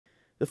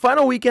The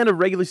final weekend of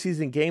regular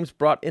season games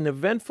brought an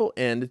eventful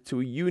end to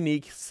a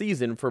unique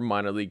season for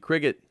minor league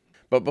cricket.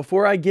 But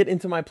before I get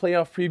into my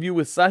playoff preview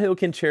with Sahil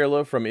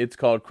Kancherla from It's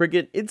Called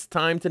Cricket, it's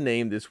time to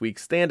name this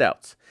week's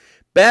standouts.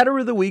 Batter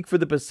of the week for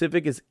the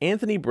Pacific is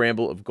Anthony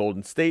Bramble of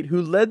Golden State, who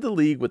led the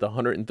league with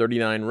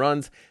 139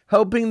 runs,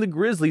 helping the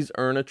Grizzlies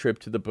earn a trip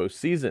to the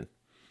postseason.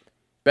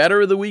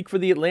 Batter of the week for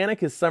the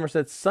Atlantic is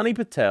Somerset's Sunny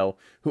Patel,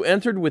 who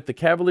entered with the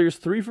Cavaliers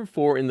 3 for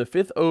 4 in the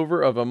fifth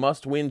over of a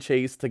must-win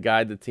chase to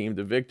guide the team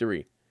to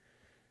victory.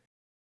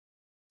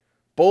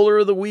 Bowler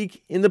of the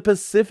week in the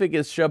Pacific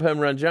is Shubham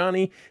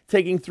Ranjani,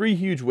 taking 3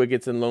 huge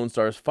wickets in Lone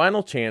Star's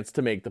final chance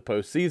to make the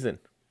postseason.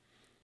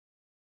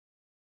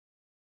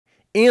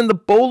 And the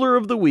bowler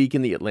of the week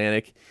in the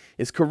Atlantic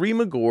is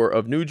Kareem Agor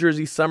of New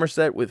Jersey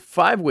Somerset with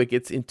 5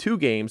 wickets in 2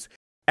 games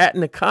at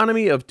an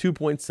economy of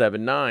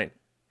 2.79.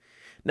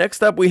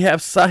 Next up, we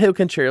have Sahil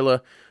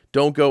Kancherla.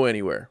 Don't go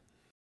anywhere.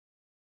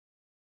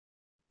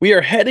 We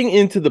are heading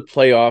into the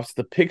playoffs.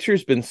 The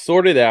picture's been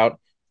sorted out,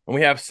 and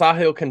we have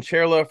Sahil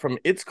Kancherla from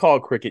It's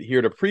Called Cricket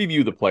here to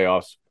preview the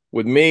playoffs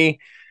with me.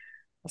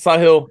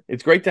 Sahil,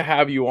 it's great to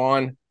have you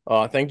on.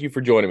 Thank you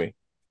for joining me.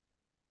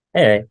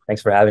 Hey,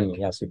 thanks for having me.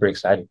 Yeah, super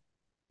excited.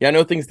 Yeah, I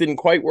know things didn't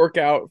quite work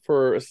out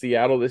for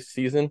Seattle this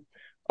season,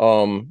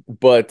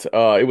 but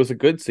it was a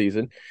good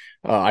season.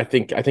 I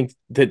think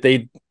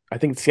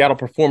Seattle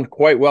performed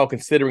quite well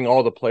considering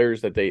all the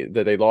players that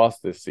they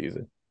lost this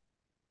season.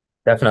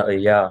 Definitely,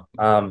 yeah.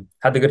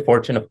 Had the good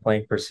fortune of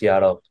playing for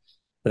Seattle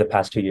for the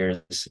past 2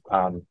 years.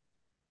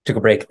 Took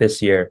a break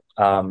this year,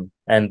 and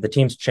the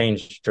team's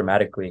changed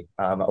dramatically.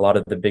 A lot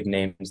of the big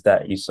names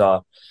that you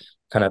saw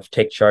kind of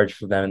take charge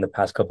for them in the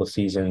past couple of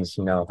seasons,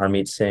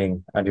 Harmeet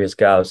Singh, Andreas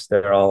Gauss,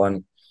 they're all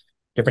on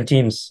different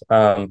teams.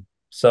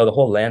 So the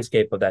whole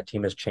landscape of that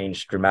team has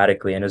changed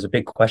dramatically, and it was a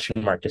big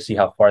question mark to see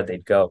how far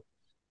they'd go.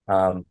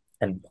 And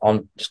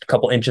on just a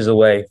couple inches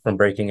away from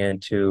breaking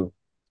into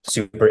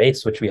Super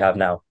 8s, which we have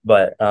now.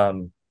 But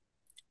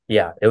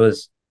yeah, it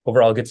was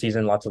overall a good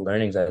season, lots of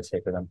learnings, I'd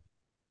say, for them.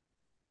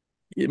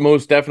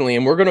 Most definitely,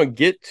 and we're going to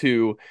get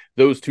to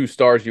those 2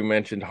 stars you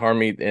mentioned,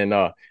 Harmeet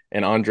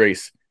and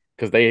Andres,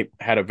 because they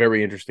had a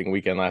very interesting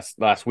weekend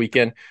last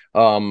weekend.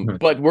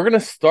 But we're going to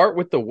start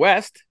with the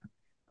West.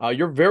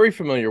 You're very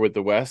familiar with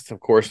the West, of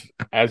course,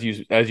 as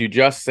you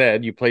just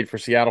said. You played for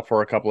Seattle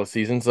for a couple of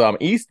seasons.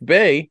 East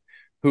Bay,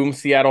 whom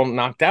Seattle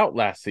knocked out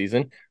last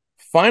season,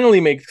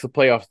 finally makes the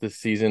playoffs this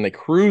season. They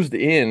cruised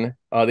in.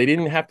 They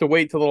didn't have to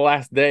wait till the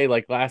last day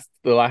like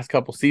the last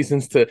couple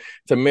seasons to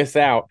miss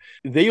out.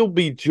 They'll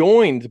be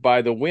joined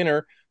by the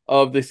winner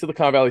of the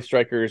Silicon Valley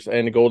Strikers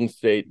and the Golden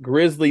State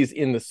Grizzlies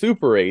in the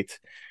Super 8.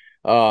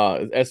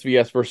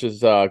 SVS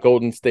versus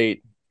Golden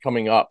State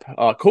coming up.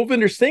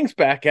 Kovinder Singh's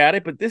back at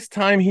it, but this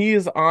time he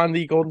is on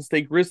the Golden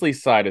State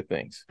Grizzlies side of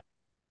things.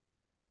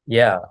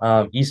 Yeah,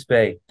 East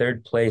Bay,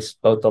 third place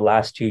both the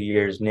last 2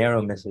 years,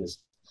 narrow misses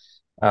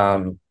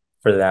for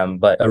them,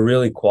 but a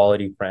really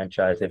quality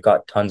franchise. They've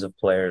got tons of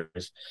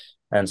players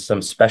and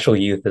some special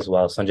youth as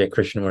well. Sanjay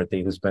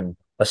Krishnamurthy, who's been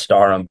a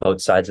star on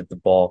both sides of the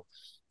ball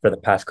for the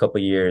past couple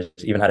of years,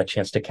 even had a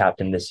chance to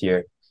captain this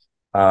year.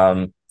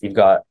 You've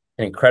got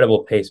an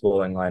incredible pace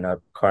bowling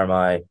lineup,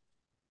 Karmai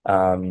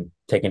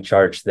taking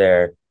charge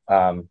there.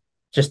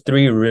 Just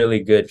 3 really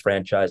good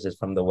franchises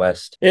from the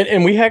West.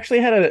 And we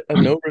actually had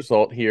a no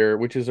result here,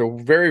 which is a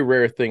very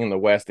rare thing in the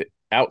West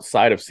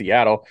outside of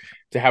Seattle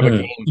to have a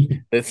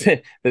game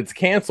that's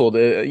canceled.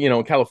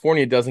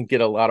 California doesn't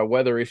get a lot of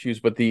weather issues,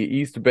 but the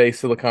East Bay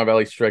Silicon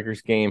Valley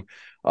Strikers game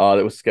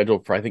that was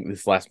scheduled for, I think,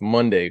 this last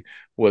Monday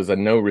was a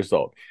no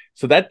result.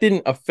 So that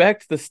didn't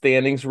affect the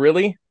standings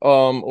really.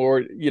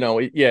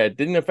 It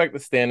didn't affect the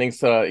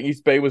standings.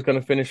 East Bay was going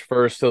to finish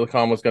first.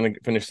 Silicon was going to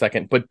finish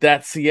second. But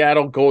that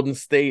Seattle Golden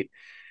State,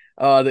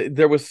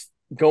 there was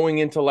going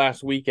into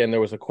last weekend,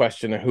 there was a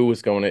question of who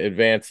was going to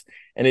advance.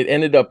 And it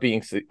ended up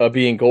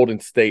being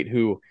Golden State,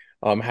 who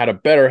had a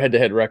better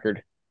head-to-head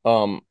record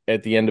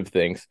at the end of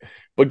things.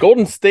 But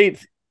Golden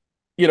State,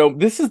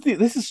 this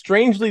is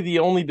strangely the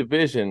only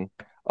division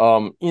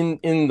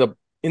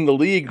in the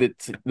league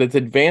that's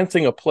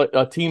advancing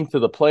a team to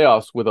the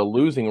playoffs with a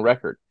losing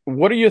record.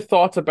 What are your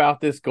thoughts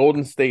about this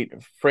Golden State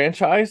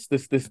franchise,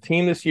 this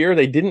team this year?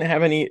 They didn't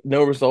have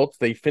no results.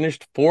 They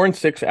finished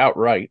 4-6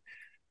 outright.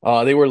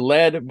 They were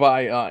led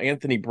by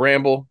Anthony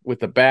Bramble with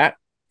the bat.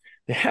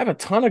 They have a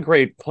ton of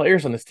great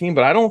players on this team,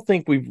 but I don't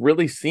think we've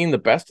really seen the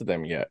best of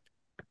them yet.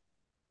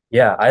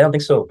 Yeah, I don't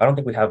think so. I don't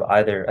think we have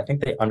either. I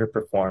think they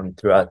underperformed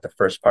throughout the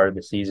first part of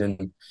the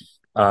season.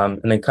 And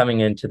then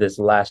coming into this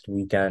last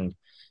weekend,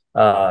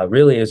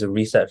 really is a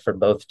reset for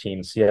both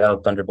teams,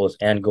 Seattle Thunderbolts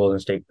and Golden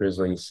State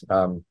Grizzlies.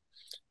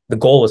 The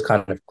goal was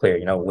kind of clear,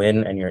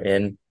 win and you're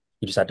in.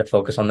 You just had to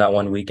focus on that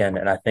one weekend.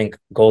 And I think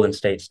Golden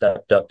State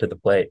stepped up to the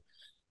plate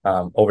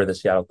over the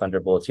Seattle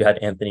Thunderbolts. You had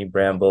Anthony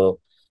Bramble,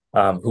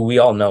 who we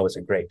all know is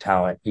a great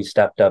talent. He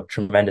stepped up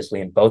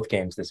tremendously in both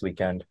games this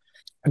weekend.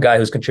 A guy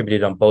who's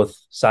contributed on both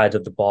sides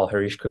of the ball,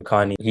 Harish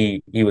Kokani,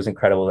 he was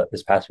incredible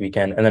this past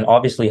weekend. And then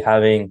obviously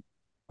having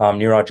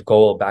Niraj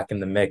Goel back in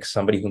the mix,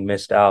 somebody who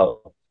missed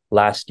out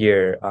last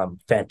year.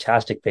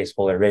 Fantastic pace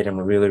bowler, rated him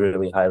really,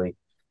 really highly.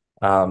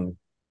 Um,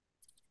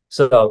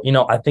 so,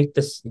 I think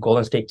this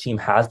Golden State team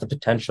has the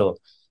potential.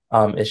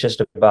 It's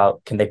just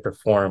about can they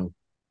perform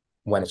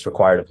when it's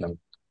required of them.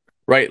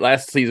 Right.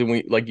 Last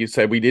season, like you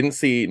said, we didn't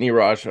see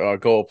Niraj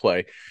Goal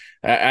play.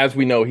 As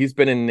we know, he's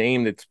been a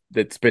name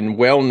that's been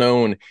well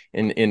known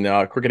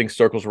in cricketing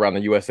circles around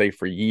the USA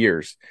for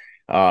years.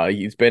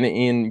 He's been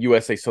in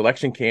USA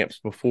selection camps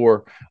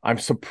before. I'm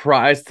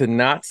surprised to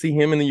not see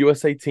him in the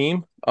USA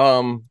team.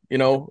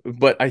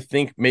 But I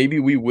think maybe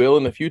we will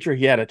in the future.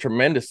 He had a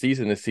tremendous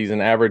season this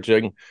season,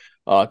 averaging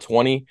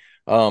 20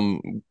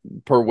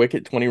 per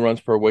wicket, 20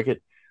 runs per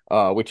wicket,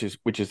 which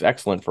is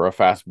excellent for a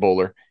fast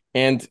bowler.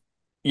 And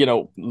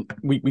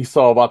we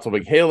saw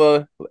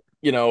Vatsalvik,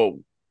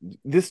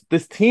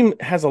 this team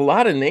has a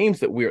lot of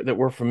names that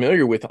we're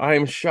familiar with. I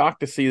am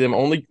shocked to see them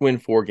only win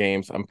 4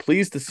 games. I'm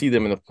pleased to see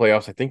them in the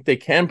playoffs. I think they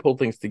can pull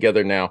things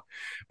together now,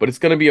 but it's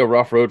going to be a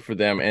rough road for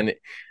them, and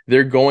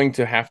they're going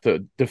to have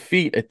to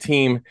defeat a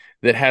team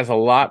that has a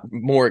lot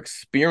more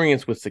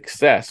experience with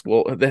success.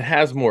 Well, that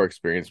has more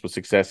experience with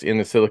success in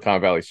the Silicon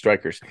Valley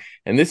Strikers,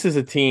 and this is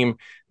a team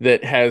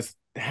that has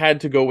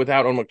had to go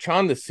without Onmuk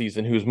Chan this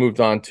season, who's moved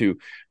on to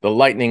the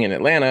Lightning in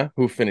Atlanta,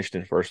 who finished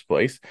in first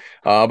place.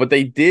 But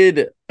they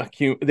did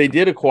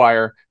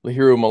acquire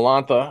Lahiru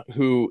Malantha,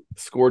 who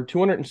scored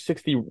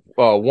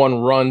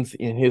 261 runs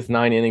in his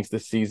 9 innings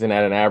this season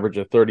at an average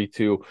of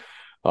 32,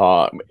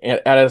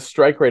 at a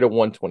strike rate of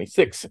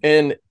 126.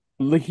 And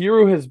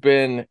Lahiru has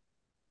been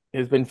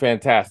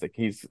fantastic.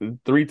 He's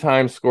 3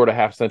 times scored a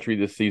half century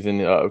this season,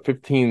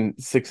 15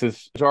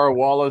 sixes.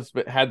 Jarawalla's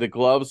had the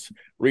gloves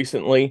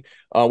recently,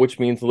 which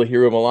means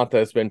Lahiru Malanta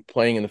has been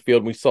playing in the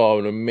field. We saw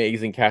an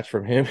amazing catch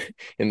from him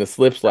in the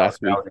slips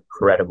last week. That was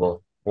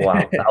incredible. Wow.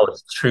 That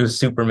was true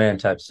Superman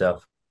type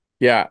stuff.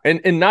 Yeah,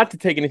 and not to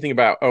take anything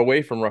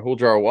away from Rahul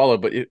Jarawala,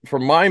 but for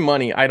my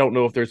money, I don't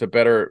know if there's a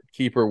better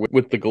keeper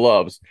with the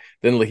gloves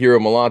than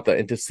Lahiru Malanta.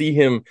 And to see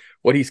him,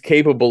 what he's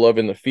capable of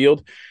in the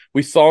field,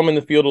 we saw him in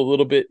the field a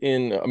little bit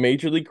in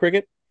Major League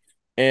Cricket,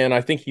 and I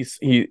think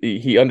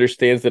he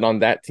understands that on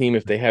that team,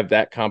 if they have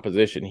that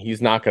composition,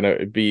 he's not going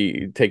to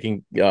be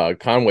taking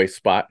Conway's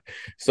spot.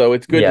 So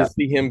it's good to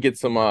see him get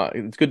some.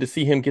 It's good to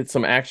see him get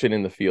some action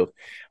in the field.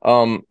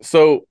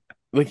 So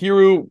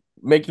Lahiru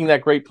making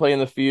that great play in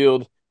the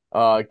field.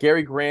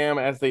 Gary Graham,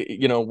 as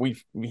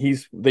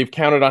they've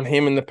counted on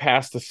him in the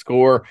past to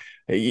score.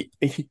 He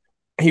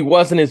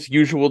wasn't his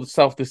usual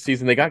self this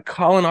season. They got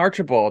Colin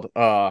Archibald,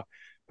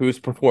 who's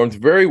performed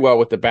very well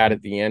with the bat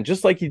at the end,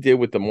 just like he did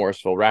with the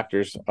Morrisville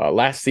Raptors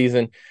last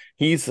season.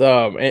 He's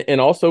and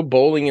also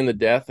bowling in the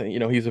death, and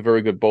he's a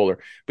very good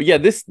bowler. But yeah,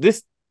 this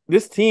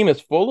team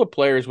is full of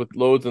players with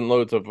loads and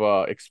loads of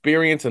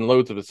experience and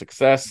loads of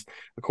success.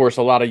 Of course,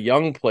 a lot of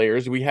young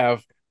players. We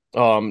have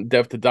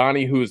Dev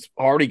Tadani, who's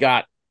already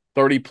got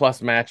 30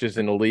 plus matches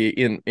in the league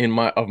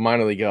of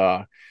minor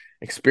league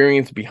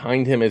experience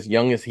behind him, as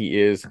young as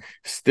he is,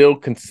 still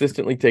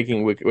consistently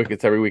taking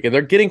wickets every week. And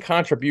they're getting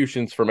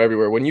contributions from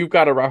everywhere. When you've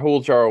got a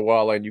Rahul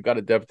Jarawala and you've got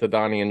a Dev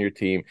Tadani on your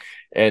team,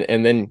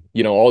 and then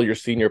all your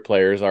senior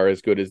players are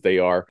as good as they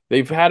are.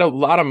 They've had a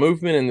lot of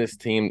movement in this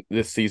team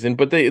this season,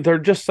 but they're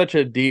just such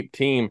a deep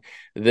team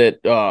that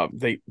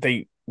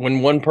they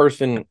when one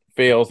person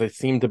fails, they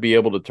seem to be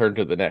able to turn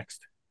to the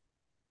next.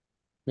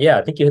 Yeah,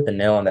 I think you hit the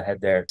nail on the head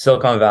there.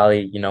 Silicon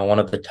Valley, one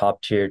of the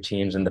top tier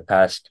teams in the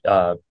past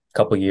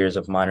couple years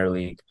of minor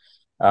league.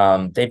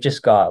 They've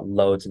just got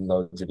loads and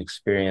loads of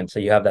experience. So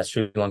you have that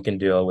Sri Lankan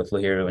duo with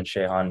Lahiru and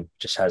Shehan,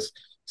 just has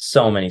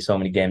so many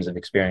games of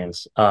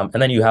experience. And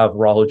then you have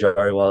Rahul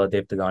Jariwala,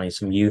 Dev Tadani,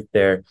 some youth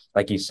there,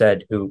 like you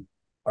said, who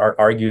are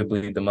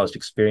arguably the most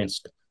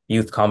experienced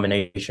youth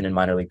combination in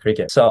minor league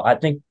cricket. So I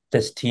think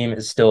this team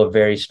is still a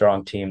very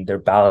strong team. They're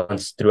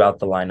balanced throughout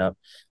the lineup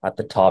at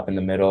the top in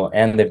the middle,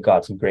 and they've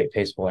got some great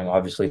pace bowling.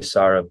 Obviously,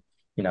 Saurabh,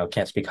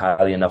 can't speak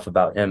highly enough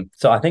about him.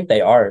 So I think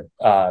they are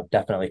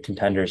definitely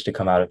contenders to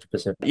come out of the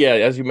Pacific. Yeah,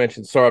 as you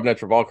mentioned, Saurabh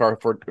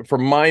Netravalkar. For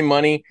my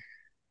money,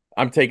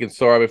 I'm taking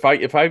Saurabh.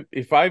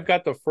 If I've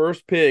got the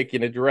first pick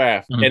in a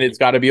draft and it's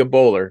got to be a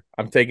bowler,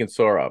 I'm taking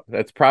Saurabh.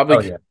 That's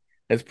probably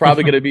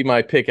going to be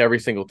my pick every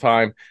single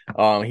time.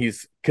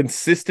 He's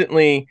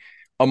consistently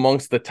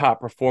amongst the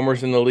top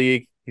performers in the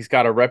league. He's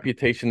got a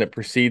reputation that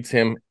precedes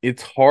him.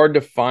 It's hard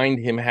to find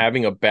him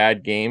having a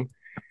bad game.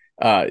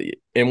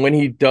 And when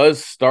he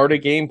does start a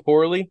game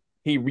poorly,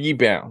 he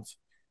rebounds.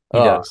 He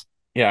does.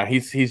 Yeah,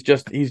 he's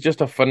just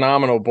a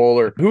phenomenal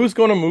bowler. Who's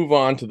going to move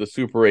on to the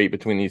Super 8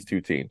 between these two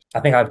teams? I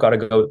think I've got to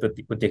go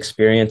with the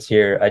experience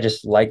here. I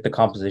just like the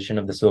composition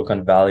of the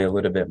Silicon Valley a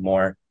little bit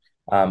more.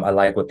 I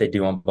like what they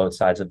do on both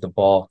sides of the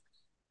ball.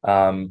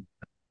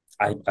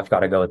 I've got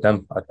to go with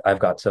them. I've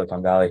got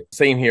Silicon Valley.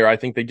 Same here. I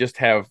think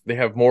they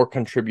have more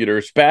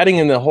contributors. Batting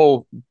in the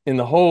whole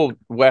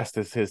West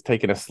has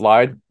taken a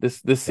slide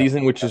this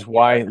season, which is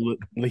why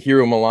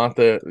Lahiru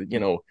Malantha,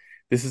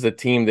 this is a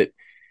team that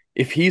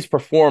if he's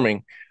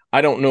performing,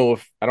 I don't know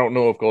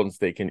if Golden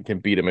State can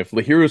beat him. If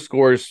Lahiro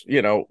scores,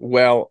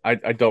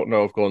 I don't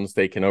know if Golden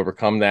State can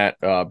overcome that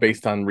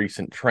based on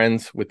recent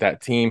trends with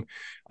that team.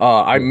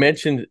 I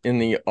mentioned in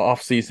the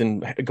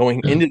offseason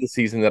going into the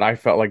season that I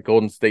felt like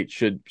Golden State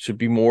should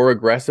be more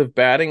aggressive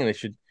batting, and they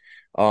should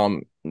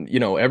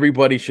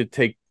everybody should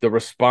take the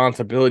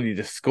responsibility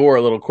to score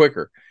a little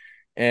quicker.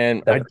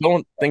 And I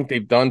don't think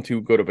they've done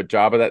too good of a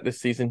job of that this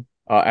season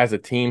as a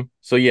team.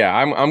 So yeah,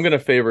 I'm going to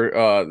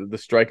favor the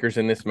Strikers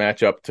in this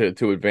matchup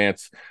to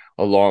advance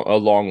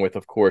along with,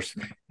 of course,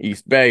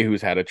 East Bay,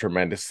 who's had a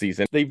tremendous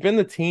season. They've been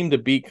the team to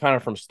beat kind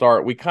of from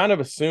start. We kind of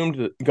assumed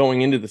that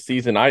going into the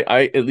season,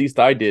 I at least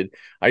I did.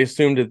 I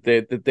assumed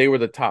that they were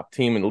the top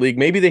team in the league.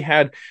 Maybe they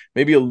had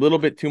maybe a little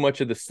bit too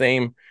much of the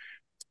same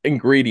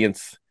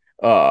ingredients,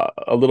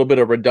 a little bit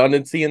of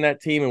redundancy in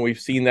that team, and we've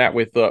seen that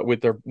with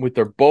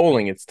their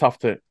bowling. It's tough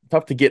to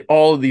get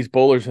all of these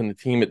bowlers in the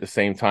team at the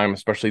same time,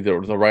 especially the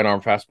right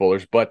arm fast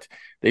bowlers. But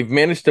they've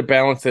managed to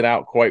balance it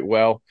out quite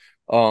well.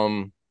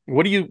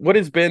 What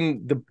has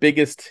been the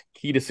biggest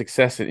key to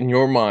success in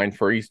your mind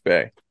for East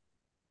Bay?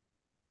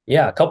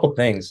 Yeah, a couple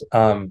things.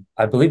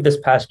 I believe this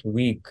past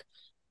weekend,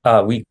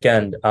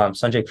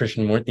 Sanjay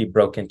Krishnamurthy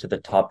broke into the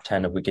top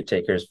 10 of wicket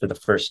takers for the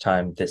first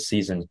time this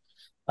season.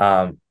 We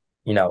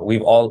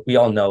all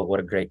know what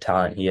a great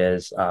talent he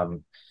is.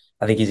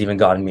 I think he's even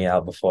gotten me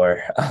out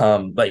before.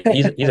 But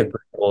he's a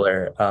great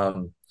bowler.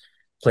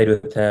 Played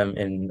with him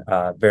in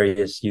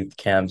various youth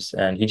camps,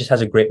 and he just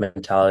has a great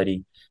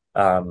mentality.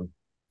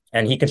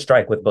 And he can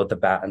strike with both the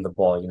bat and the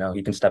ball.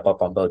 He can step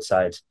up on both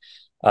sides.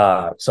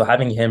 So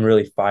having him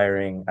really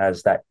firing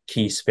as that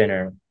key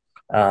spinner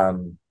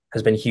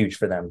has been huge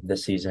for them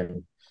this season.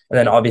 And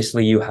then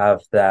obviously you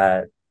have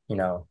that,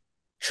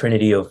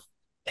 trinity of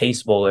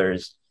pace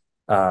bowlers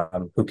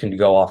who can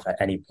go off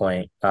at any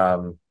point.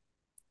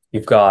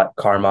 You've got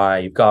Karma,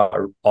 you've got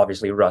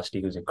obviously Rusty,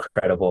 who's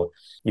incredible.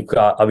 You've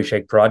got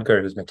Abhishek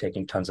Pradkar, who's been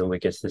taking tons of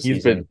wickets this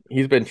season.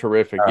 He's been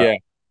terrific, yeah.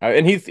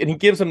 And he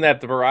gives them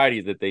that the variety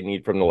that they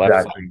need from the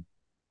left side.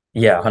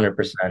 Yeah,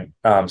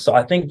 100%. So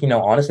I think,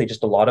 honestly,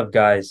 just a lot of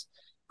guys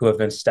who have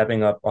been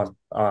stepping up on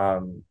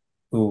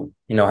who,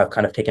 have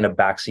kind of taken a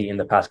backseat in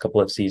the past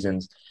couple of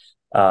seasons.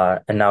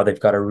 And now they've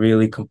got a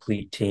really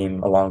complete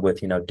team along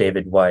with,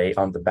 David White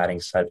on the batting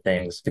side of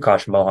things,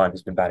 Vikash Mohan,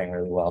 who's been batting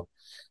really well.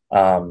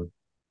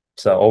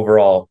 So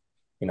overall,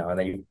 and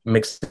then you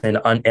mix in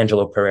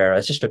Angelo Pereira.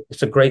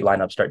 It's a great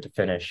lineup start to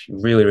finish.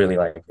 Really, really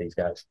like these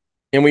guys.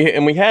 And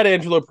we had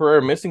Angelo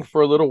Pereira missing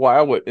for a little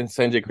while, and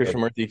Sanjay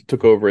Krishnamurthy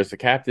took over as the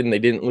captain. They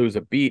didn't lose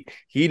a beat.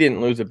 He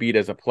didn't lose a beat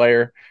as a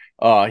player.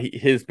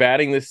 His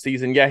batting this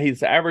season, yeah,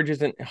 his average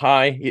isn't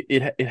high.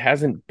 It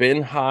hasn't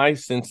been high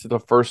since the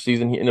first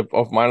season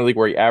of minor league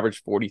where he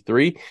averaged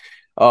 43.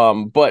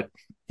 But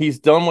he's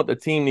done what the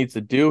team needs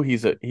to do.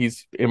 He's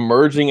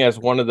emerging as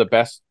one of the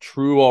best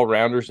true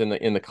all-rounders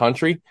in the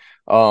country.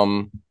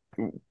 I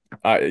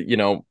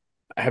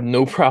have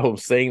no problem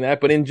saying that,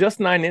 but in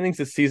just 9 innings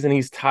this season,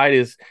 he's tied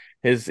his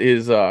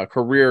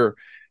career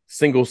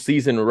single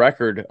season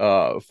record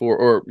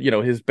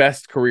his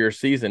best career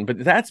season.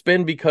 But that's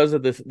been because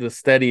of the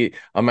steady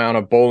amount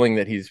of bowling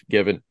that he's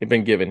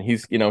been given.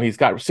 He's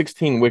got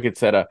 16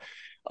 wickets at a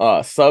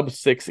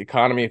sub-6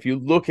 economy. If you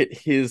look at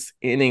his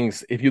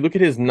innings, if you look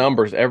at his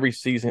numbers every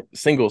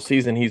single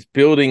season, he's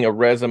building a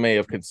resume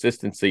of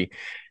consistency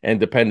and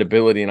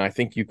dependability, and I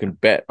think you can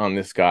bet on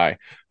this guy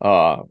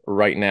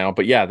right now.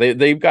 But yeah,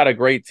 they've got a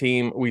great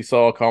team. We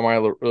saw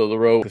Carmine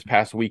Leroux this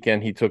past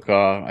weekend. He took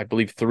I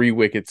believe 3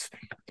 wickets.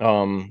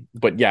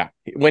 But yeah,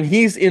 when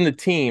he's in the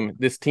team,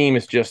 this team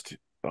is just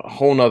a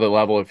whole nother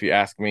level, if you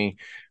ask me.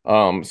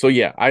 So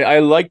yeah, I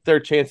like their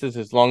chances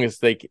as long as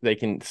they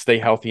can stay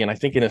healthy. And I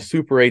think in a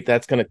Super 8,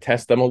 that's going to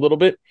test them a little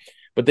bit.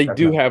 But they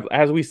do have,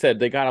 as we said,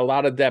 they got a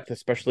lot of depth,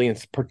 especially in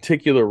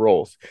particular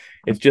roles.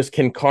 It's just,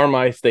 can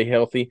Carmi stay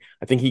healthy?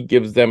 I think he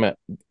gives them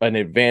an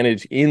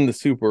advantage in the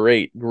Super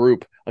 8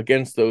 group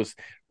against those,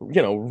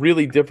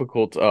 really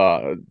difficult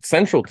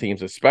Central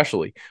teams,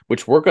 especially,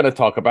 which we're going to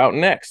talk about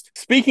next.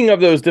 Speaking of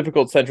those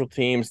difficult Central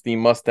teams, the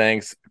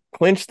Mustangs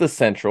clinched the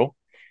Central.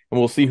 And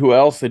we'll see who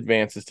else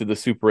advances to the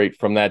Super 8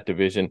 from that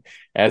division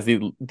as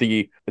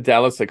the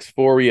Dallas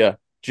Exploria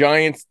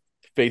Giants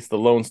face the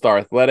Lone Star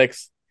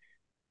Athletics.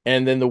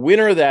 And then the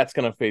winner of that's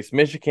going to face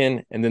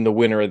Michigan. And then the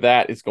winner of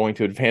that is going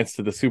to advance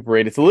to the Super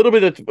 8. It's a little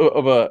bit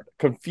of a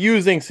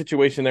confusing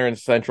situation there in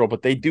Central,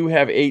 but they do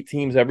have 8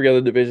 teams. Every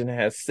other division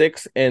has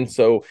 6. And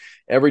so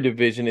every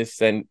division is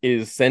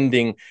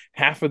sending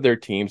half of their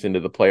teams into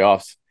the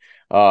playoffs.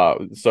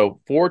 So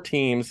 4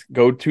 teams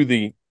go to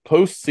the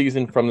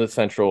postseason from the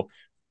Central,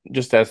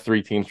 just as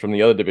 3 teams from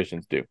the other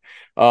divisions do.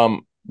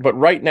 But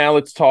right now,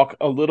 let's talk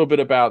a little bit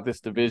about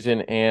this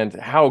division and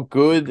how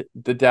good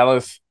the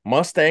Dallas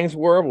Mustangs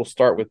were. We'll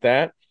start with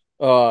that.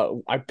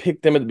 I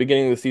picked them at the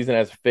beginning of the season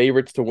as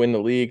favorites to win the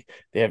league.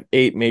 They have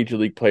 8 major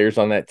league players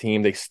on that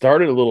team. They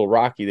started a little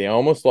rocky. They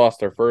almost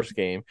lost their first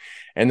game,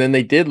 and then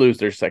they did lose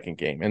their second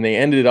game, and they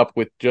ended up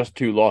with just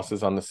 2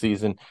 losses on the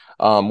season.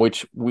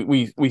 Which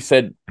we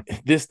said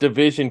this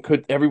division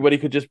everybody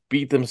could just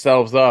beat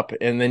themselves up,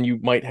 and then you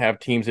might have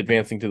teams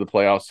advancing to the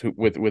playoffs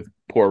with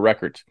poor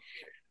records.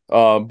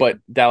 But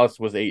Dallas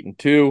was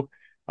 8-2.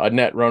 A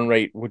net run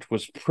rate, which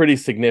was pretty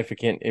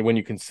significant when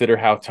you consider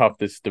how tough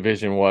this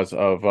division was,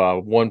 of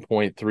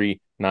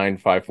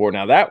 1.3954.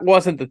 Now, that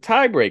wasn't the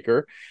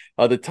tiebreaker.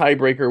 The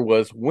tiebreaker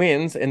was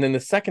wins, and then the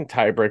second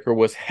tiebreaker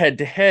was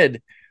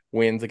head-to-head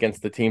wins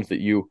against the teams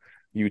that you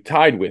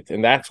tied with,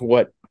 and that's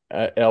what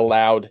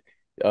allowed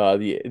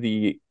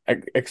the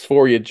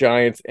Xforia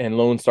Giants and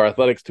Lone Star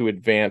Athletics to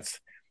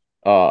advance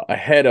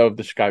ahead of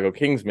the Chicago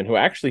Kingsmen, who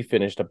actually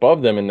finished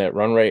above them in that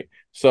run rate.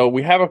 So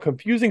we have a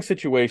confusing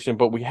situation,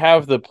 but we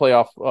have the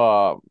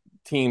playoff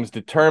teams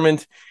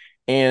determined.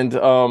 And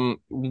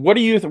what are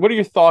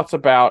your thoughts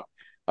about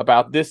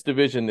this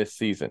division this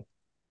season?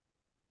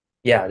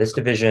 Yeah, this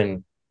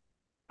division,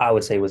 I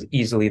would say, was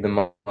easily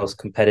the most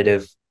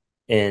competitive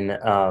in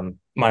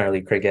minor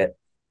league cricket.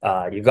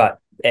 You've got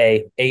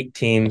 8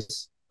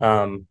 teams.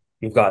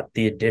 You've got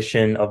the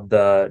addition of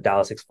the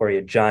Dallas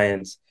Xforia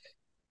Giants,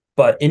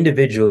 but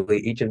individually,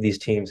 each of these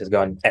teams has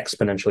gone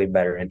exponentially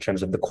better in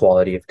terms of the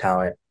quality of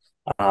talent.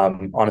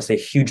 Honestly, a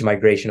huge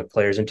migration of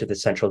players into the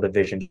Central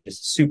Division,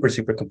 just super,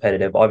 super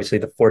competitive. Obviously,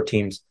 the 4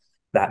 teams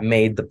that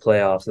made the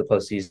playoffs, the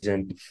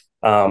postseason.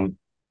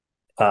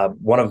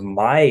 One of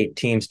my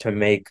teams to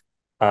make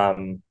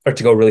or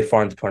to go really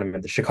far in the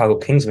tournament, the Chicago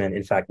Kingsmen,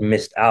 in fact,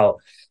 missed out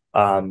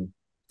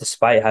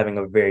despite having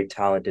a very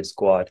talented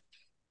squad.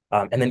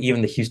 And then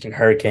even the Houston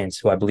Hurricanes,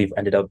 who I believe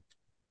ended up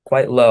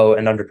quite low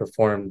and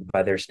underperformed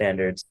by their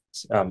standards,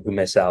 who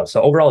miss out.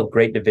 So overall, a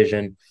great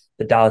division.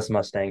 The Dallas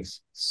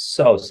Mustangs,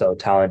 so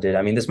talented.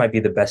 I mean, this might be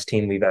the best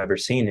team we've ever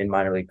seen in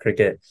minor league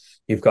cricket.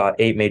 You've got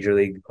 8 major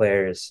league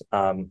players,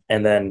 and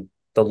then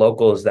the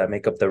locals that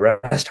make up the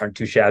rest aren't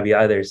too shabby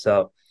either.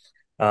 So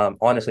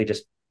honestly,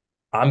 just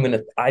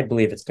I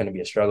believe it's gonna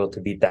be a struggle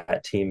to beat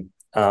that team.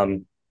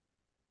 But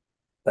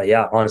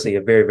yeah, honestly,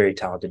 a very, very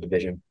talented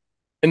division.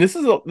 And this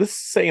is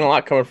saying a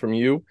lot coming from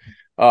you,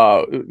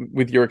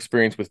 with your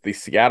experience with the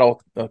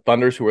Seattle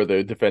Thunders, who are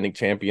the defending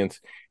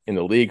champions in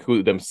the league,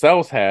 who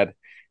themselves had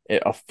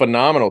a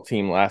phenomenal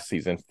team last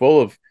season, full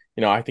of,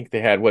 I think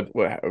they had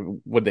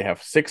what they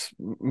have 6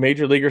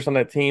 major leaguers on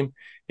that team.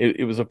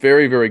 It was a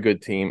very, very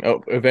good team.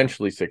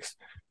 Eventually 6.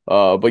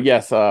 But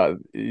yes,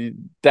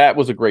 that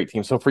was a great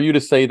team. So for you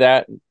to say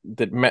that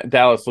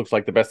Dallas looks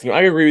like the best team,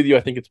 I agree with you.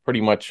 I think it's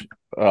pretty much.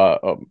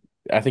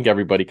 I think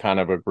everybody kind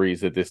of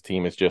agrees that this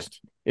team is just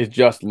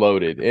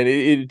loaded, and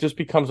it just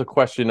becomes a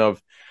question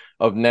of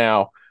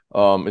now.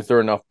 Is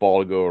there enough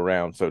ball to go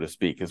around, so to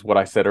speak, is what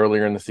I said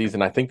earlier in the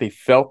season. I think they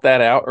felt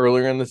that out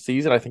earlier in the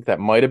season. I think that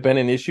might have been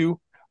an issue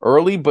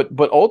early, but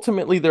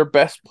ultimately their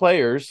best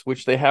players,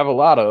 which they have a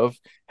lot of,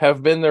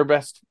 have been their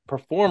best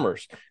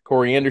performers.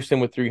 Corey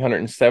Anderson with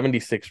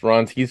 376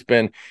 runs. He's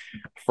been,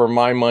 for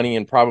my money,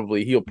 and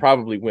he'll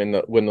probably win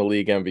the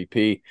league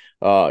MVP.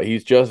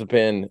 He's just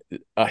been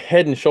a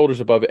head and shoulders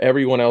above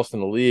everyone else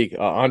in the league.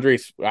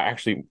 Andres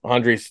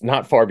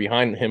not far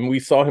behind him. We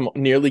saw him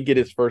nearly get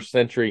his first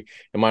century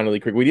in minor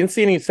league cricket. We didn't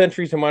see any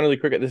centuries in minor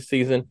league cricket this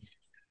season.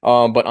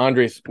 But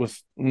Andres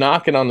was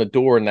knocking on the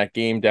door in that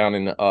game down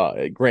in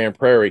Grand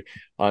Prairie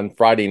on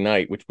Friday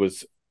night, which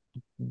was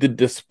the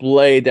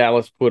display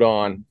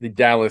the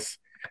Dallas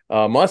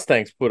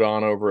Mustangs put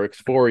on over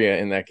Xforia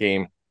in that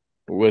game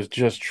was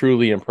just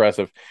truly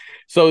impressive.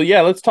 So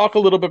yeah, let's talk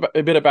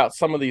a bit about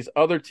some of these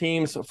other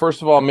teams.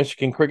 First of all,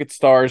 Michigan Cricket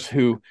Stars,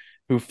 who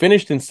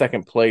finished in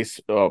second place,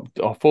 a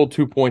full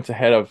 2 points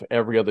ahead of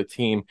every other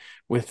team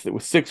with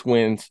 6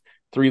 wins,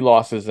 3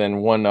 losses,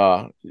 and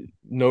 1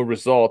 no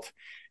result.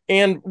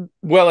 And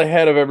well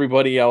ahead of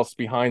everybody else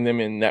behind them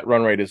in that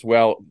run rate as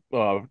well,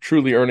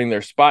 truly earning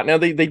their spot. Now,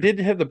 they did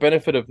have the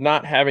benefit of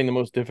not having the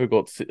most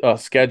difficult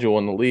schedule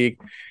in the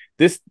league.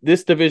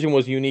 This division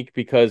was unique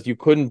because you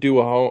couldn't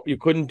do a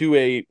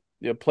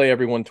play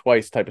everyone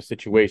twice type of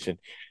situation.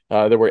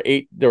 There were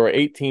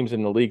 8 teams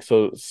in the league,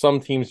 so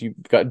some teams you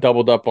got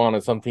doubled up on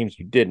and some teams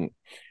you didn't.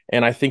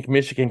 And I think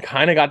Michigan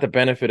kind of got the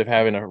benefit of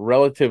having a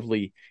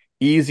relatively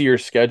easier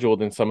schedule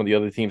than some of the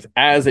other teams,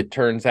 as it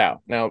turns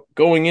out. Now,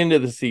 going into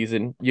the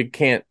season, you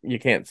can't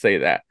say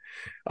that.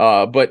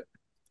 But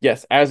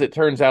yes, as it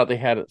turns out, they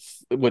had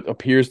what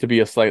appears to be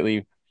a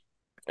slightly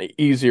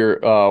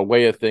easier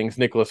way of things.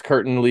 Nicholas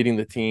Curtin leading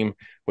the team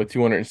with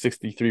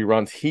 263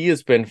 runs. He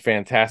has been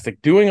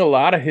fantastic, doing a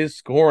lot of his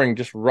scoring,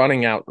 just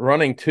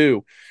running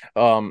too,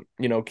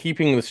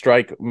 keeping the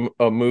strike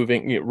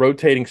moving,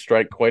 rotating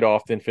strike quite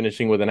often,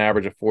 finishing with an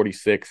average of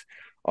 46.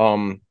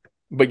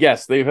 But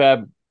yes, they've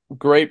had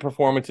great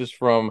performances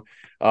from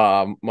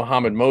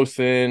Mohammad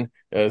Mohsin,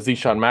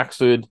 Zishan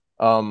Maksud.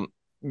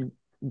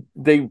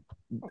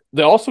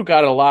 They also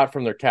got a lot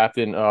from their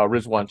captain,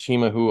 Rizwan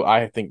Chima, who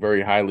I think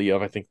very highly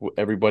of. I think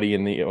everybody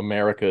in the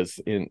Americas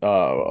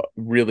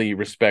really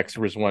respects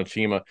Rizwan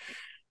Chima.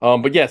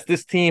 But yes,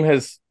 this team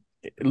has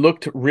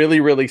looked really,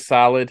 really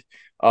solid.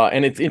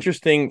 And it's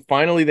interesting.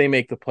 Finally, they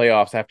make the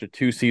playoffs after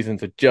 2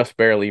 seasons of just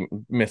barely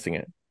missing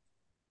it.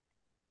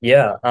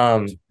 Yeah,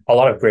 a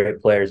lot of great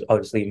players.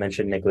 Obviously, you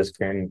mentioned Nicholas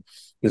Kern,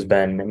 who's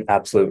been an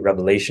absolute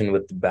revelation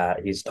with the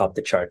bat. He's topped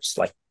the charts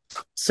like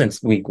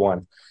since week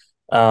one.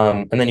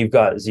 And then you've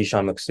got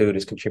Zishan Maksoud,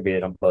 who's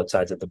contributed on both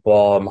sides of the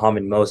ball.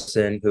 Mohamed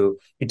Mohsin, who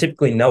you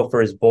typically know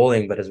for his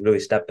bowling, but has really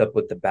stepped up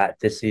with the bat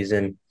this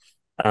season.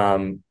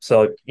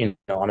 So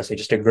honestly,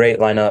 just a great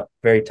lineup,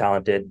 very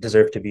talented,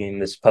 deserve to be in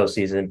this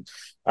postseason.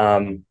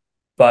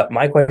 But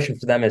my question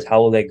for them is,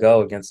 how will they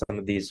go against some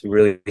of these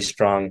really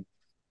strong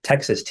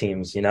Texas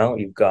teams?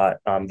 You've got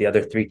the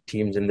other three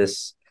teams in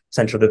this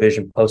Central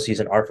Division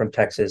postseason are from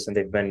Texas, and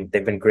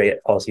they've been great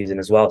all season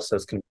as well. So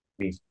it's going to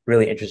be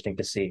really interesting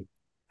to see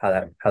how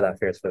that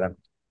fares for them.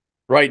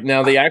 Right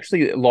now, they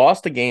actually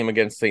lost a game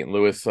against St.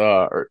 Louis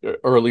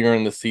earlier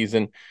in the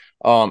season,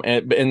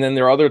 and then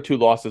their other two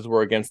losses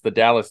were against the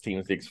Dallas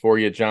teams, the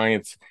Xforia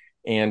Giants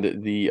and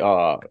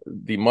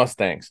the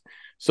Mustangs.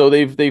 So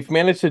they've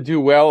managed to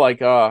do well. Like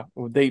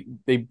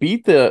they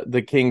beat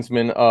the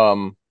Kingsmen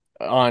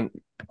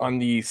on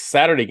the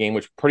Saturday game,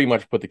 which pretty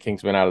much put the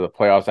Kingsmen out of the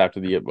playoffs after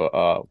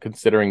the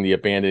considering the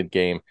abandoned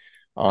game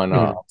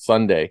on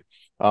Sunday,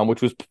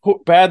 which was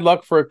bad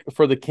luck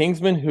for the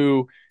Kingsmen,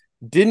 who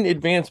didn't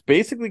advance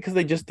basically because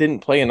they just didn't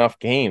play enough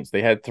games.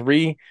 They had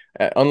three,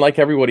 unlike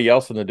everybody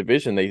else in the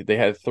division, they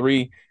had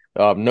three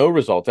no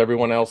results.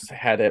 Everyone else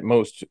had at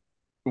most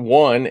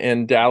one,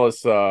 and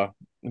Dallas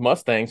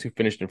Mustangs, who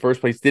finished in first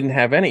place, didn't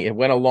have any. It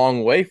went a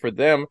long way for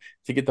them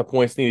to get the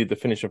points needed to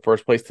finish in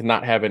first place to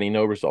not have any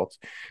no results.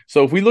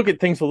 So if we look at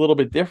things a little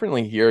bit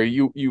differently here,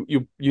 you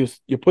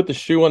put the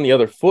shoe on the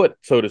other foot,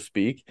 so to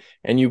speak,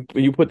 and you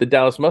put the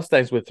Dallas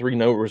Mustangs with three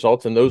no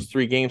results, and those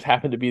three games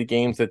happen to be the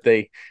games that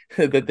they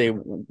that they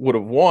would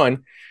have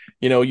won.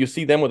 You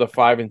see them with a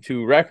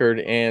 5-2 record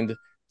and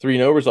three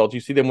no results.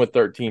 You see them with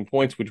 13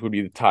 points, which would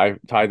be the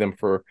tie them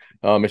for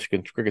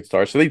Michigan Cricket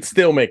Stars. So they'd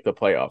still make the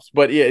playoffs.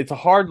 But yeah, it's a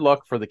hard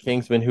luck for the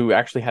Kingsmen, who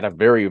actually had a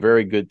very,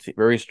 very good,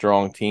 very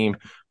strong team.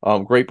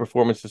 Great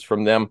performances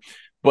from them.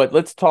 But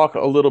let's talk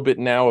a little bit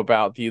now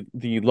about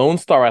the Lone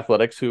Star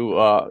Athletics, who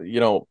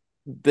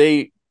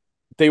they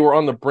were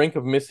on the brink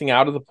of missing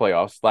out of the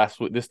playoffs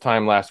this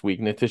time last week.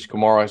 Nitish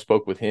Kumar, I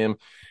spoke with him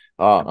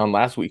on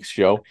last week's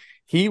show.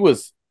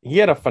 He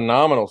had a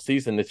phenomenal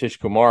season, Nitish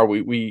Kumar.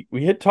 We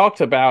had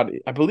talked about,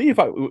 I believe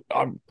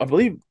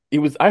it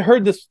was, I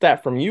heard this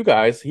stat from you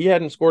guys. He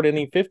hadn't scored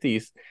any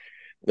 50s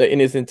in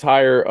his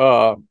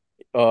entire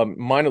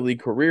minor league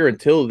career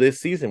until this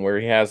season, where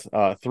he has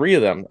three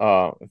of them,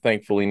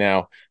 thankfully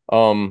now.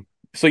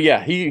 So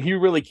yeah, he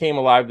really came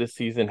alive this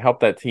season, helped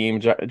that team.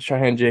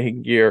 Shahan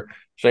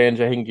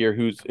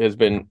Jahangir, has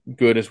been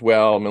good as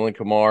well. Milind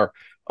Kumar.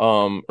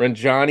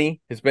 Ranjani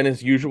has been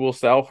his usual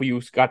self. We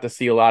got to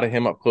see a lot of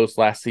him up close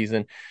last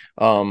season.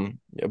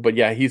 But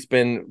yeah, he's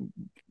been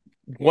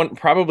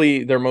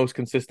probably their most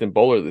consistent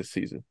bowler this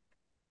season.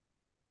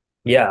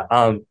 Yeah,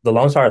 the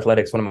Lone Star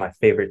Athletics, one of my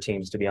favorite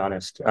teams, to be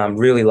honest.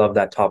 Really love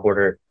that top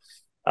order.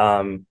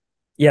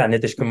 Yeah,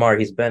 Nitish Kumar,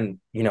 he's been,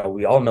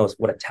 we all know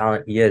what a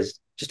talent he is.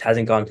 Just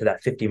hasn't gone to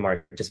that 50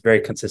 mark, just very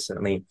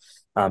consistently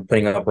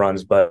putting up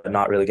runs, but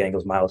not really getting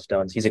those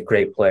milestones. He's a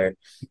great player.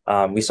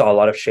 We saw a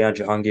lot of Shayan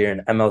Jahangir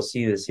in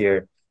MLC this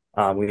year.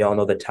 We all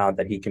know the talent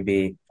that he can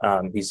be.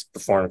 He's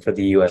performed for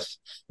the U.S.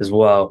 as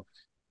well.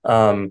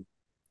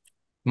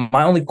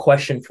 My only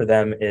question for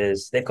them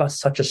is they've got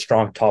such a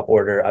strong top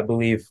order. I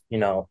believe,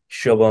 Shobha,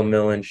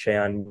 Milind,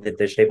 Shayan,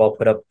 Nitish, they've all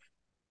put up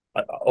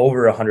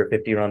over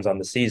 150 runs on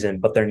the season,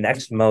 but their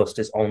next most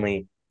is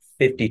only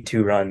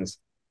 52 runs.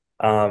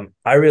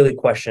 I really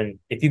question,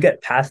 if you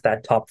get past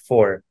that top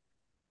four,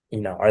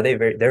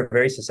 they're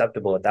very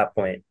susceptible at that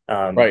point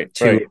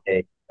to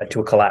a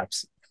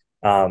collapse.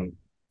 And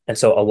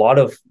so a lot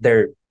of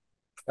their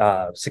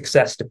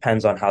success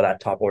depends on how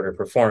that top order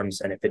performs.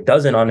 And if it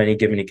doesn't on any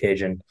given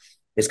occasion,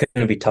 it's going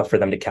to be tough for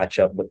them to catch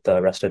up with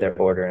the rest of their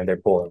order and their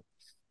bowling.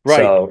 Right.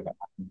 So,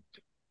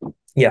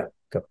 yeah,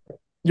 go.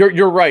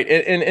 You're right,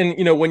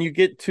 and when you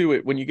get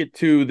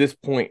to this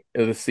point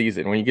of the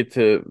season, when you get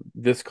to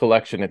this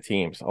collection of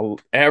teams,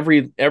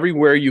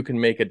 everywhere you can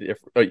make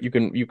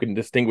you can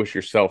distinguish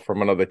yourself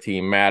from another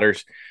team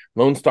matters.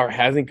 Lone Star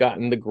hasn't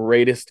gotten the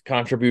greatest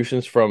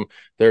contributions from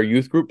their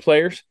youth group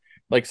players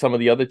like some of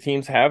the other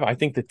teams have. I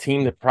think the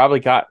team that probably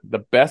got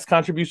the best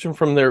contribution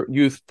from their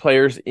youth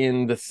players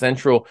in the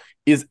Central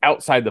is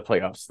outside the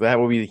playoffs. That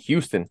would be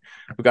Houston,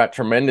 who got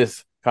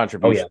tremendous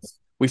contributions. Oh, yeah.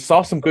 We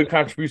saw some good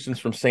contributions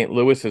from St.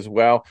 Louis as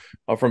well,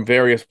 from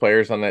various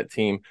players on that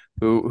team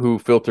who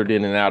filtered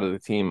in and out of the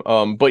team.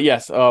 But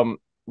yes,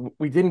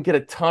 we didn't get a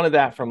ton of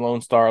that from Lone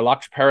Star.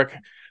 Laksh Parekh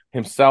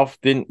himself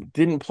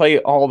didn't play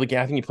all the games.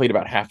 I think he played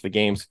about half the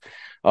games.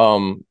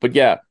 But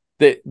yeah,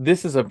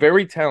 this is a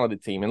very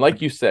talented team, and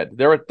like you said,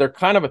 they're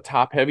kind of a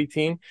top heavy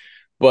team,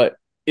 but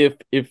if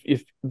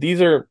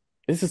these are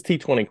this is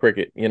T20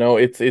 cricket,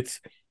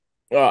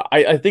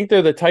 I think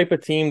they're the type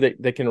of team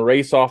that can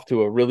race off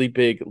to a really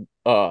big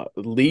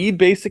lead.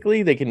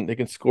 Basically, they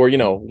can score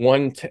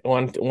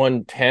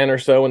 110 or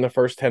so in the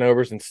first 10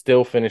 overs and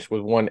still finish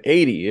with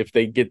 180 if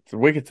they get the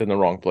wickets in the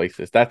wrong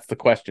places. That's the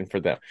question for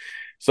them.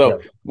 So Yeah.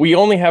 we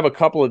only have a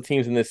couple of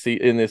teams in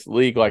this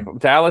league. Like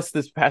Dallas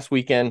this past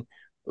weekend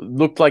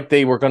looked like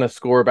they were going to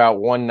score about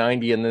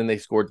 190 and then they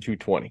scored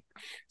 220.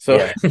 So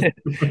Yeah.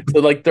 so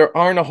like there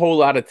aren't a whole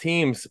lot of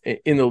teams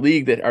in the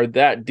league that are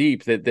that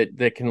deep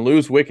that can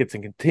lose wickets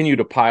and continue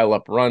to pile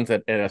up runs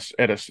at a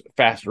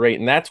fast rate,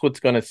 and that's what's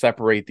going to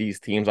separate these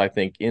teams, I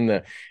think, in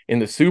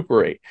the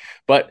Super 8.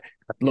 But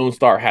Lone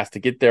Star has to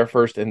get there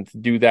first, and to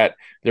do that,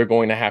 they're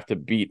going to have to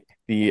beat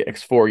the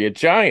Xforia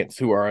Giants,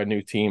 who are a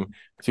new team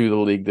to the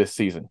league this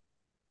season.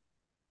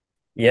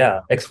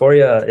 Yeah,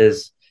 Xforia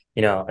is,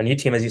 a new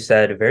team, as you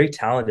said, very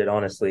talented,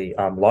 honestly.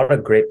 A lot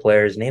of great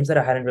players, names that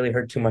I hadn't really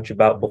heard too much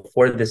about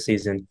before this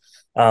season.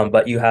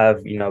 But you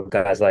have,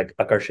 guys like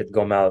Akarshit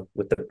Gomel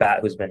with the bat,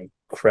 who's been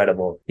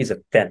incredible. He's a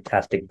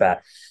fantastic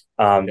bat.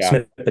 Yeah.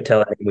 Smith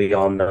Patel, I think we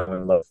all know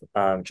and love.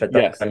 Yes.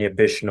 Chaitanya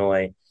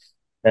Bishnoi.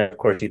 And of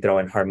course, you throw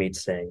in Harmeet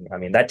Singh. I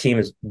mean, that team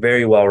is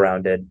very well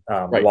rounded,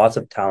 Right. lots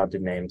of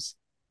talented names.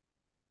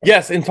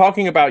 Yes, and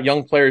talking about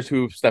young players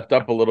who've stepped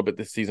up a little bit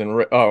this season,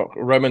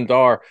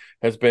 Remendar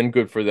has been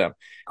good for them.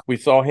 We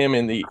saw him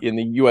in the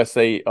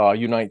USA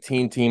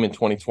U19 team in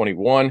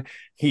 2021.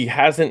 He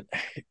hasn't,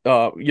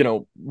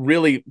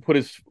 really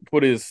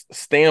put his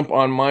stamp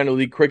on minor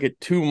league cricket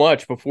too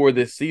much before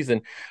this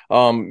season.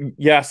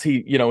 Yes,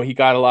 he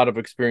got a lot of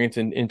experience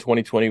in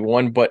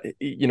 2021, but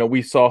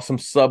we saw some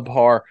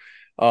subpar,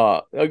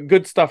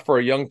 good stuff for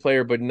a young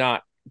player, but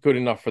not good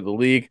enough for the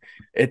league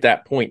at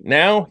that point.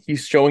 Now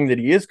he's showing that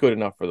he is good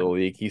enough for the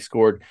league. He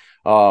scored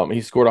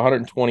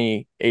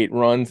 128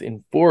 runs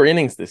in 4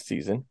 innings this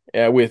season,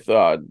 with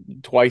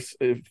twice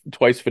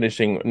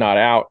finishing not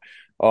out.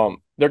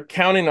 They're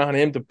counting on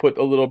him to put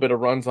a little bit of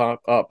runs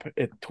up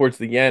towards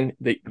the end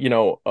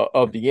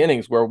of the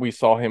innings, where we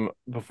saw him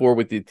before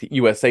with the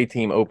USA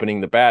team opening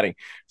the batting.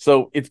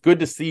 So it's good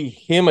to see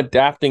him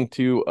adapting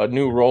to a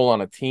new role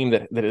on a team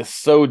that is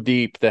so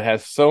deep, that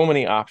has so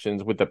many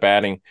options with the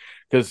batting,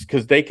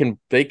 because they can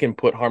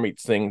put Harmeet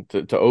Singh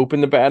to open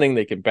the batting.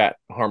 They can bat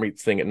Harmeet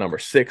Singh at number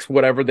 6,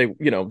 whatever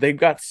they've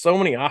got so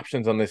many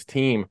options on this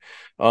team,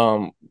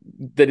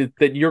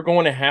 that you're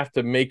going to have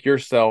to make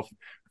yourself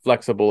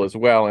flexible as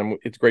well. And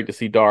it's great to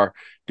see Dar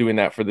doing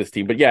that for this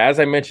team. But yeah, as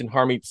I mentioned,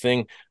 Harmeet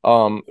Singh,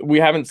 we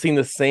haven't seen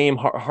the same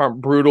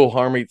brutal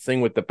Harmeet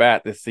Singh with the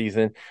bat this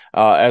season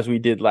as we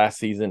did last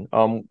season.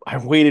 I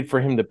waited for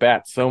him to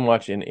bat so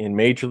much in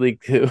Major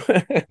League too.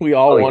 We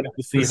all Oh, yeah. wanted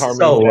to see Harmeet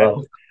So bat.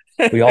 well.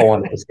 We all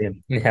wanted to see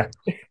him. Yeah.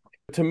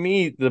 To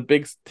me, the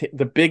big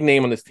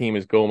name on this team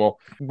is Gomel.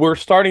 We're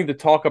starting to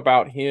talk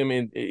about him,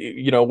 and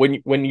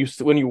when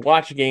you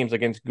watch games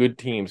against good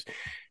teams,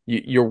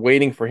 you're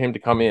waiting for him to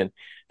come in,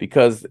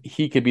 because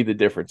he could be the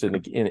difference in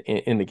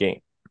the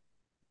game.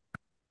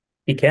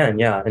 He can,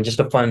 yeah. And just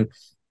a fun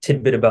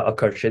tidbit about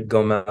Akarshit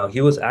Gomel. He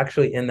was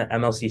actually in the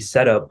MLC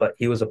setup, but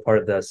he was a part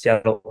of the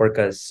Seattle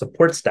Orcas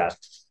support staff.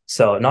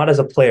 So not as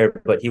a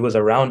player, but he was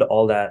around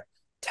all that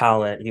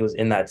talent. He was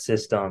in that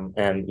system,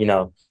 and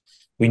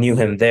we knew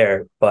him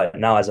there. But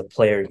now as a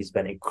player, he's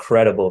been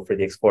incredible for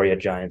the Xforia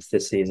Giants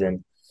this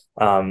season.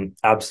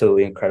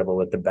 Absolutely incredible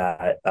with the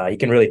bat. He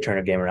can really turn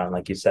a game around,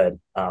 like you said.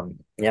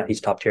 Yeah,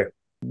 he's top tier.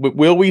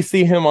 Will we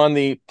see him on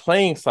the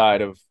playing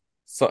side of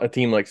a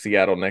team like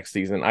Seattle next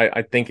season?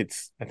 I think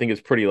it's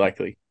pretty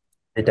likely.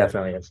 It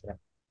definitely is. Yeah.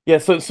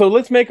 Yeah. So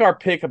let's make our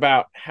pick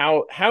about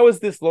how is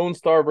this Lone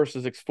Star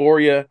versus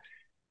Xforia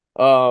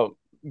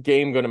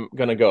game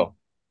gonna go.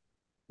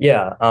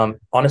 Yeah.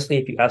 Honestly,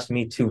 if you ask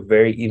me, two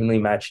very evenly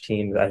matched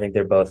teams. I think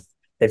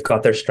they've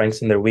got their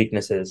strengths and their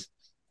weaknesses.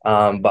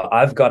 But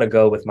I've got to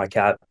go with my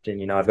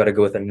captain. I've got to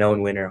go with a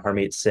known winner,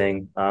 Harmeet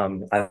Singh.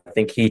 I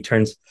think he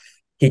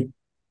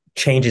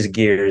changes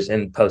gears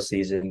in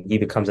postseason.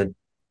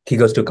 He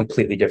goes to a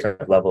completely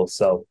different level.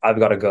 So I've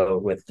got to go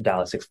with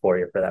Dallas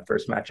Xforia for that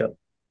first matchup.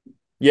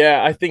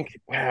 Yeah, I think,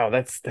 wow,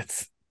 that's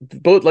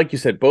both, like you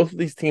said, both of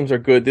these teams are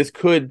good.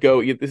 Might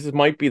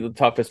be the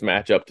toughest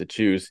matchup to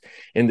choose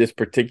in this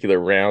particular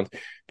round,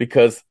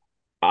 because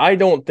I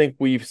don't think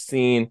we've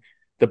seen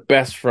the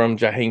best from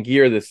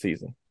Jahangir this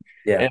season.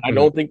 Yeah. And I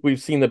don't think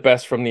we've seen the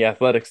best from the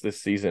Athletics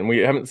this season. We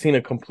haven't seen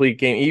a complete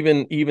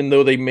game, even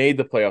though they made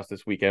the playoffs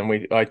this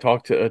weekend. I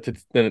talked to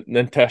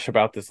Nitesh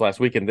about this last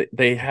weekend.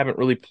 They haven't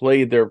really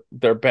played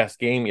their best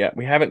game yet.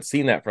 We haven't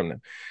seen that from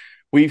them.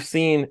 We've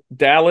seen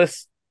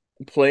Dallas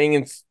playing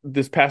in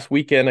this past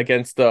weekend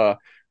against the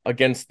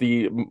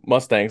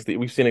Mustangs.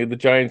 We've seen the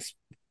Giants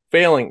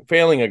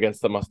failing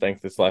against the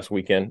Mustangs this last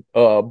weekend.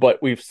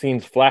 But we've seen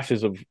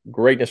flashes of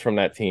greatness from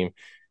that team.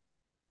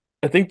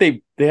 I think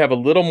they have a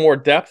little more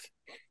depth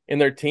in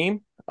their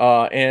team,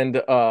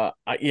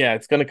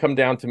 it's going to come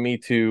down to me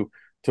to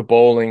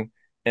bowling,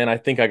 and I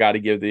think I got to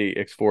give the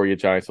Xforia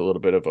Giants a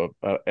little bit of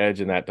a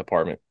edge in that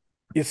department.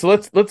 Yeah, so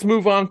let's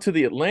move on to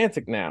the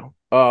Atlantic now.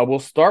 We'll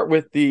start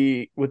with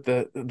the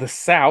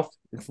South.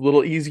 It's a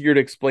little easier to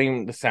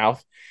explain the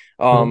South.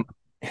 Um,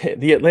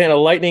 the Atlanta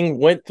Lightning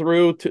went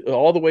through to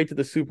all the way to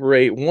the Super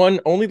 8.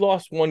 Only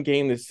lost one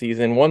game this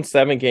season, won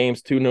 7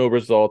 games, two no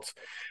results.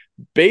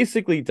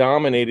 Basically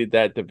dominated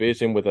that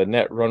division with a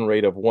net run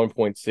rate of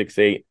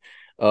 1.68.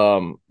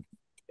 Um,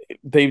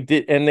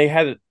 they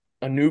had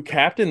a new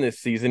captain this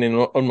season in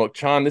Unmuk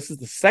Chan. This is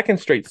the second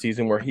straight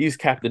season where he's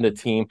captained a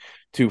team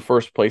to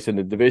first place in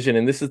the division,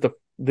 and this is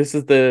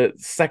the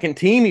second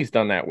team he's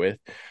done that with.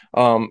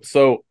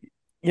 So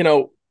you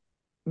know,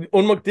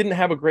 Unmuk didn't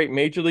have a great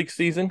major league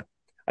season.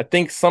 I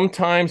think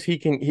sometimes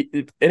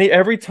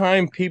every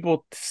time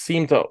people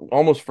seem to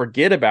almost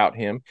forget about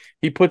him,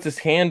 he puts his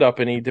hand up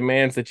and he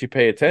demands that you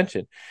pay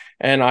attention.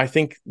 And I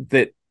think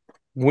that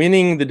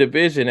winning the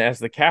division as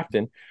the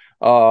captain,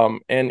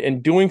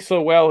 and doing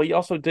so well,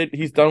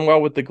 he's done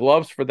well with the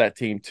gloves for that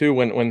team too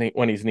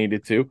when he's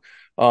needed to.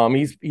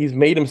 He's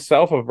made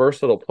himself a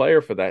versatile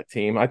player for that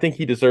team. I think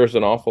he deserves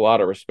an awful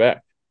lot of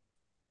respect.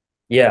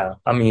 Yeah,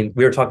 I mean,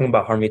 we were talking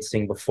about Harmeet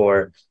Singh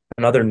before.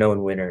 Another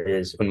known winner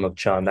is Unmuk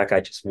Chand. That guy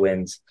just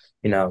wins.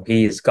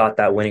 He's got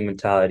that winning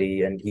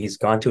mentality, and he's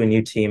gone to a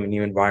new team, a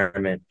new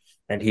environment,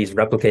 and he's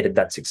replicated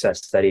that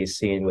success that he's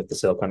seen with the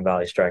Silicon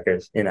Valley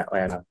Strikers in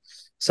Atlanta.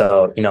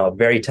 So, a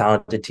very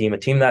talented team, a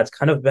team that's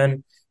kind of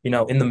been,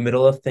 in the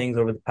middle of things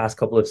over the past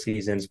couple of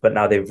seasons, but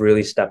now they've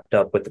really stepped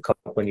up with a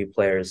couple of new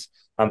players.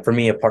 For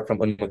me, apart from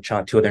Unmuk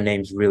Chand, two other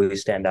names really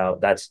stand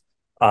out. That's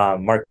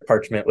Mark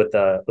Parchment with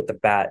the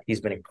bat.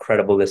 He's been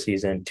incredible this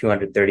season,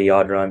 230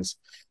 odd runs.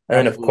 And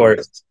then, of Absolutely.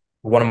 course,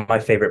 one of my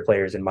favorite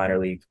players in minor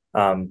league,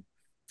 Fani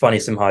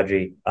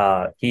Simhadri.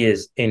 He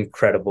is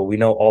incredible. We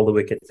know all the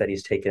wickets that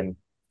he's taken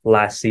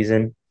last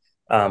season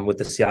with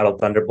the Seattle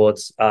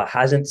Thunderbolts.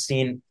 Hasn't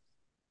seen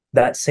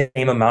that same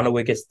amount of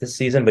wickets this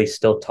season, but he's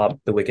still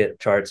topped the wicket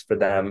charts for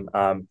them.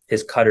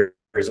 His cutters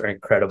are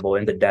incredible.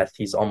 In the death,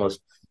 he's almost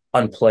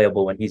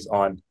unplayable when he's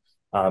on.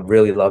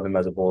 Really love him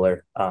as a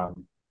bowler.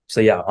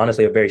 So yeah,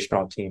 honestly, a very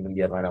strong team in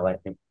the Atlanta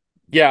Lightning.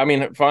 Yeah, I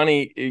mean,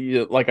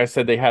 Fonny, like I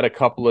said, they had a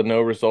couple of no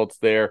results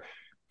there.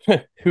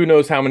 Who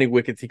knows how many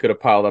wickets he could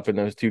have piled up in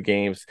those 2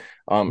 games.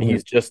 Mhm.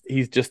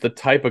 He's just the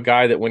type of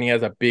guy that when he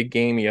has a big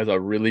game, he has a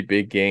really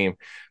big game.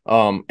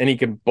 And he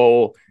can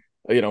bowl.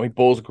 He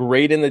bowls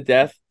great in the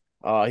death.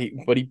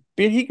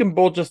 He can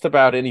bowl just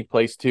about any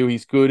place too.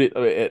 He's good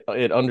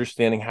at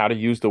understanding how to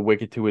use the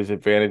wicket to his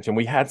advantage. And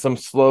we had some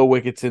slow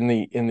wickets in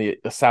the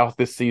South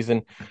this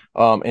season.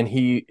 And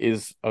he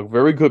is a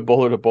very good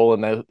bowler to bowl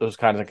in those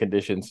kinds of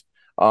conditions.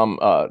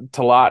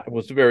 Talat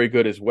was very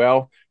good as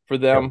well for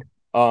them. Yep.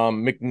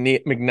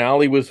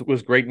 McNally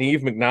was great.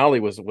 Neve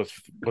McNally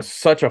was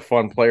such a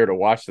fun player to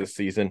watch this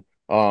season.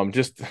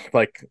 Just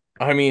like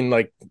I mean,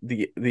 like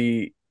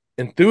the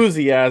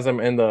enthusiasm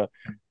and the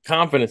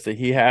confidence that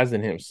he has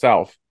in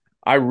himself.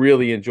 I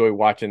really enjoy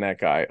watching that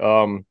guy.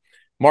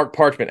 Mark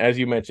Parchment, as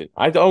you mentioned,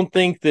 I don't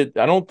think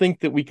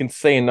that we can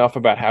say enough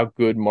about how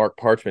good Mark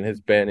Parchment has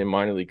been in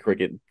minor league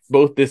cricket,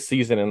 both this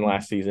season and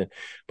last season.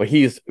 But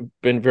he's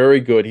been very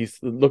good.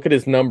 Look at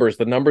his numbers.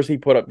 The numbers he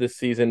put up this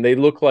season, they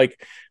look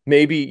like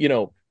maybe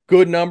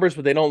good numbers,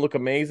 but they don't look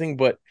amazing.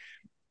 But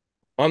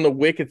on the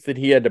wickets that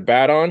he had to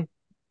bat on,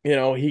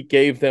 he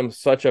gave them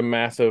such a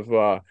massive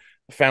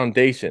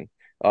foundation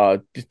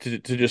to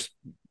just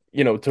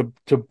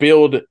to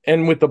build,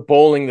 and with the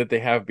bowling that they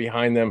have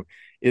behind them,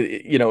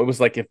 it was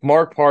like if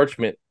Mark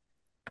Parchment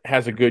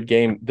has a good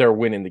game, they're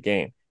winning the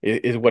game.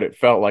 Is what it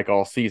felt like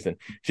all season.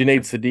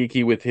 Junaid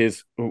Siddiqui with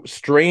his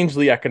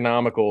strangely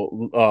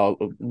economical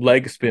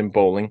leg spin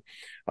bowling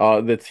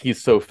that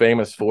he's so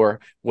famous for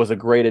was a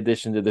great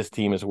addition to this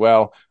team as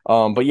well.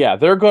 But yeah,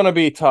 they're going to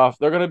be tough.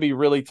 They're going to be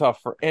really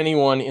tough for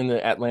anyone in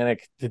the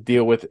Atlantic to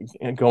deal with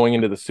going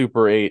into the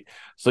Super 8.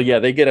 So yeah,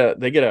 they get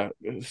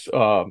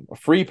a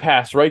free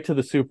pass right to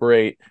the Super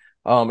 8.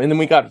 And then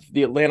we got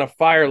the Atlanta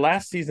Fire,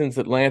 last season's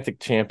Atlantic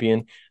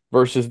champion,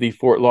 versus the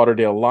Fort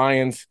Lauderdale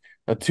Lions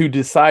to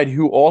decide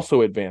who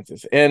also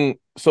advances. And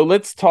so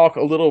let's talk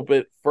a little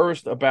bit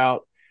first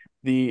about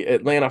the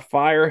Atlanta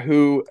Fire,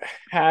 who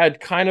had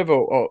kind of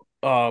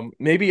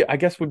maybe I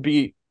guess would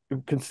be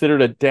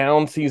considered a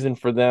down season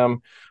for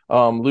them,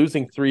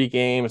 losing 3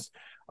 games.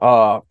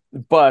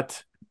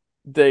 But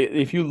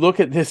if you look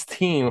at this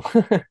team,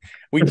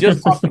 we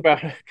just talked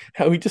about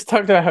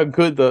how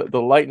good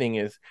the Lightning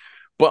is,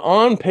 but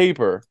on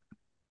paper,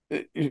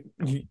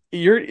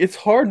 it's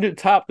hard to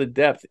top the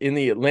depth in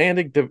the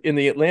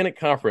Atlantic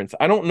Conference.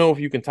 I don't know if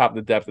you can top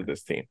the depth of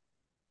this team.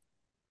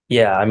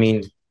 Yeah, I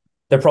mean,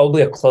 they're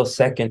probably a close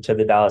second to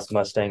the Dallas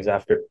Mustangs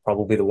after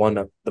probably the one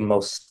of the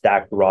most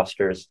stacked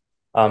rosters.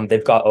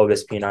 They've got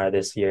Otis Pinar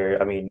this year.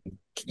 I mean,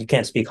 you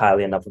can't speak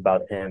highly enough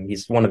about him.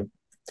 He's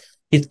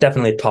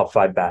definitely a top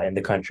 5 bat in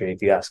the country,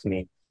 if you ask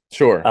me.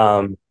 Sure.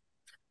 Um,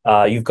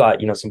 you've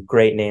got, some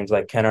great names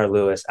like Kenner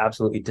Lewis,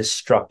 absolutely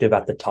destructive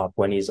at the top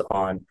when he's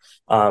on.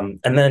 And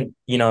then,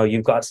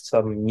 you've got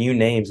some new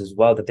names as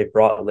well that they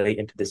brought late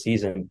into the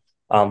season.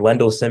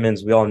 Wendell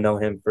Simmons, we all know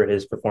him for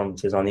his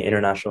performances on the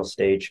international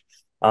stage.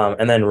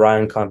 And then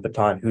Ryan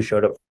Compton, who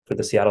showed up for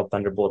the Seattle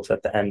Thunderbolts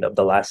at the end of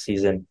the last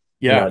season.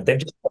 Yeah. They've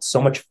just got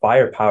so much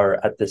firepower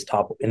at this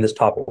top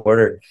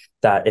order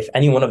that if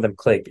any one of them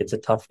click, it's a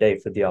tough day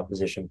for the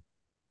opposition.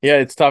 Yeah,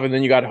 it's tough. And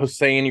then you got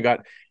Hossein, you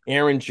got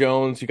Aaron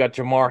Jones, you got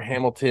Jamar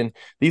Hamilton.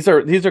 These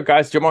are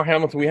guys. Jamar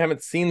Hamilton, we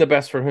haven't seen the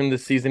best from him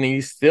this season.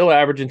 He's still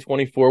averaging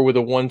 24 with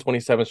a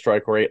 127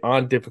 strike rate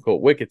on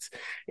difficult wickets.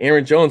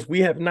 Aaron Jones,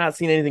 we have not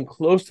seen anything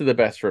close to the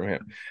best from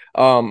him.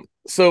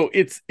 So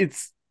it's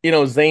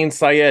Zayn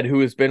Syed,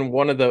 who has been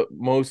one of the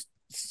most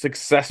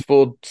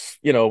successful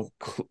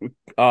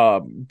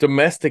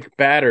domestic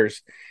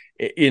batters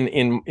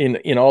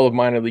in all of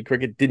minor league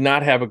cricket, did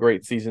not have a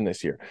great season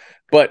this year,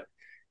 but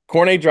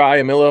Cornet Dry,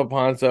 Emilio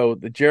Alfonso,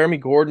 the Jeremy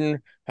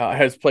Gordon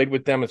has played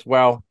with them as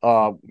well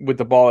with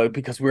the ball,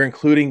 because we're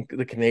including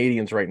the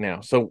Canadians right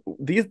now. So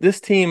this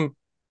team,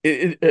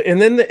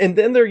 and then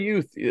their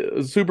youth,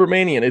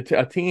 Supermanian, it's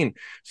a teen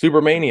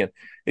Supermanian.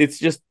 It's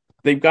just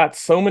they've got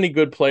so many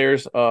good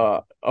players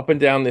up and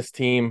down this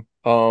team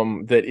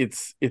that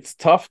it's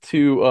tough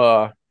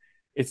to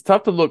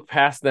look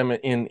past them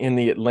in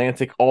the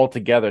Atlantic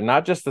altogether,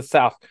 not just the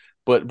South,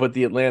 but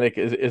the Atlantic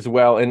as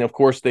well. And of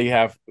course, they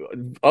have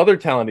other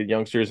talented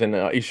youngsters in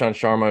Ishan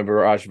Sharma and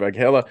Viraj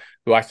Vaghela,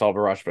 who I saw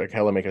Viraj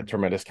Vaghela make a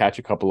tremendous catch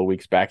a couple of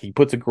weeks back. He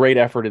puts a great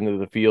effort into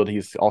the field.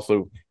 He's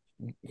also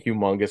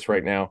humongous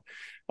right now.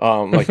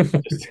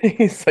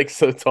 He's like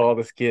so tall,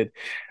 this kid.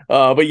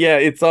 But yeah,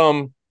 it's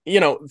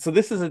so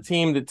this is a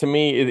team that to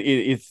me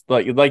it's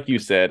like you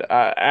said.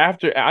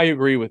 After I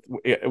agree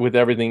with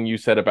everything you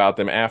said about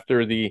them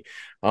after the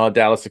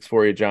Dallas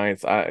Exploria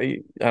Giants. I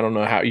don't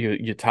know how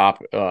you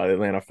top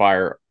Atlanta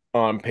Fire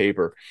on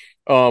paper.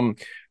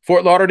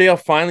 Fort Lauderdale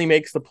finally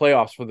makes the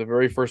playoffs for the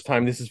very first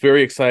time. This is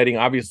very exciting.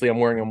 Obviously, I'm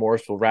wearing a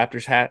Morrisville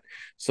Raptors hat,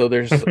 so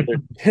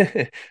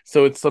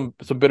so it's some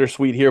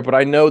bittersweet here. But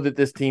I know that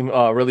this team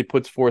really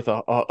puts forth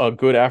a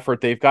good effort.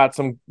 They've got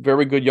some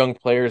very good young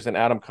players in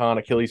Adam Kahn,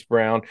 Achilles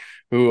Brown,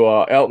 who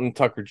Elton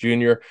Tucker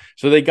Jr.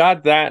 So they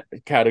got that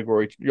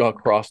category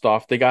crossed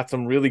off. They got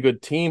some really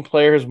good team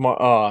players,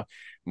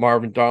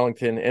 Marvin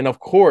Darlington, and of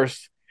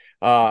course,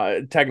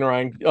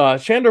 Tagnarayan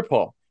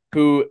Chanderpaul,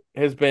 who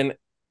has been,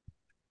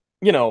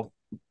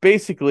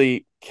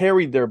 basically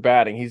carried their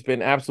batting. He's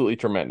been absolutely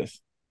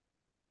tremendous.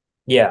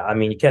 Yeah, I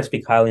mean, you can't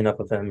speak highly enough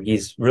of him.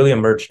 He's really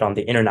emerged on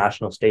the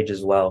international stage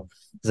as well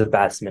as a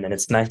batsman, and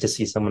it's nice to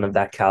see someone of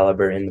that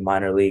caliber in the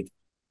minor league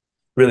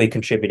really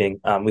contributing.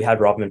 We had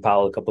Robin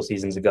Powell a couple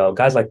seasons ago.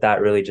 Guys like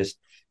that really just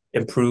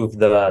improve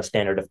the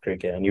standard of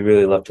cricket, and you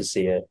really love to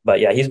see it. But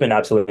yeah, he's been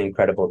absolutely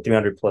incredible.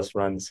 300 plus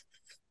runs.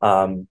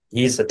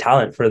 He's a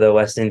talent for the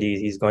West Indies.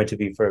 He's going to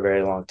be for a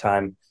very long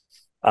time.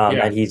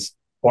 And he's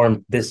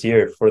formed this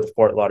year for the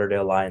Fort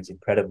Lauderdale Lions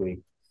incredibly.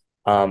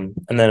 And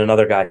then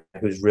another guy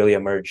who's really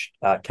emerged,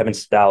 Kevin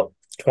Stout,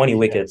 20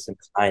 wickets in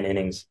 9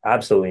 innings.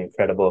 Absolutely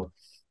incredible.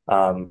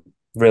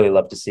 Really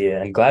love to see it,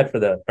 and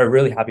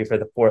really happy for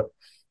the Fort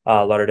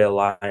Lauderdale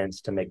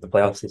Lions to make the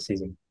playoffs this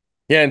season.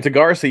 Yeah, and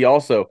Tagarsi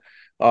also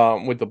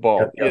with the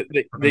ball. Yep.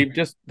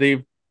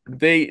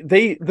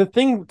 The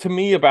thing to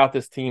me about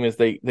this team is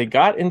they've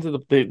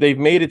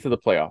made it to the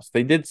playoffs.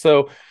 They did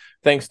so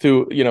thanks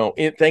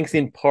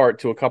in part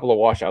to a couple of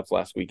washouts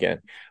last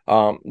weekend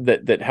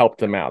that helped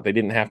them out. They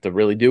didn't have to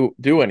really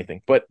do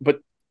anything. But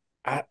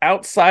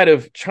outside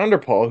of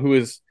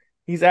Chanderpaul,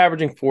 he's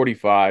averaging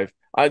 45.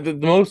 The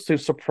most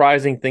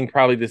surprising thing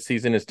probably this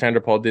season is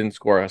Chanderpaul didn't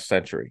score a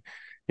century.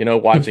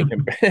 Watching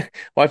him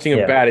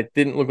bat, it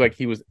didn't look like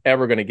he was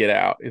ever going to get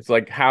out. It's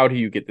like, how do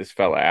you get this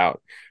fella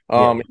out?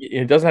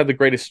 He doesn't have the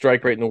greatest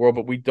strike rate in the world,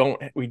 but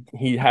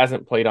he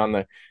hasn't played on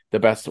the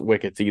best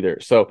wickets either.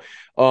 So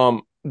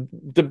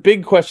the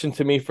big question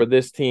to me for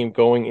this team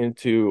going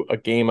into a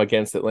game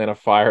against Atlanta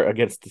Fire,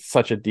 against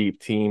such a deep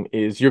team,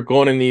 is you're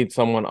going to need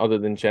someone other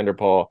than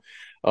Chanderpaul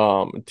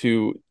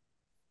to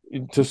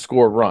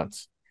score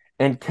runs.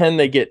 And can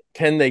they get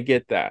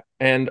that?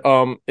 And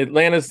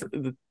Atlanta's,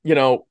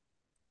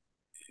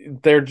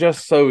 they're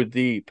just so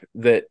deep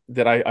that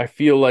I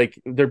feel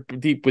like they're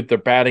deep with their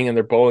batting and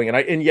their bowling.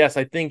 And yes,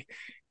 I think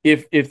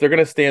if they're going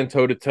to stand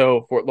toe to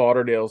toe, Fort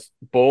Lauderdale's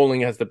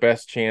bowling has the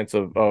best chance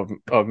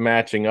of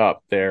matching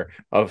up there.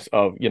 But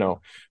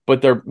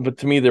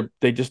to me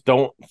they just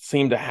don't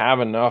seem to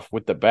have enough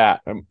with the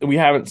bat. We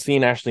haven't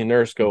seen Ashley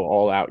Nurse go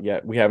all out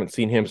yet. We haven't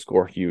seen him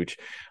score huge.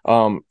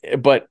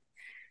 But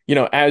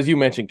as you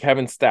mentioned,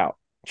 Kevin Stout,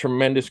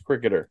 tremendous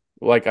cricketer.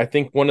 Like, I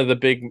think one of the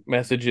big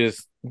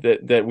messages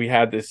that we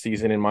had this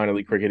season in minor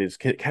league cricket is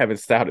Kevin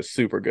Stout is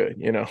super good.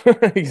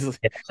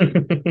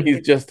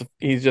 He's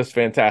just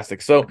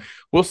fantastic. So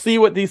we'll see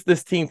what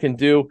this team can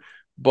do.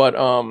 But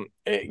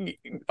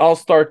I'll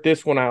start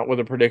this one out with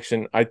a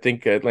prediction. I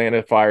think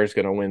Atlanta Fire is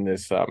going to win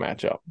this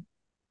matchup.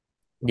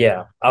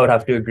 Yeah, I would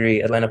have to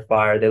agree. Atlanta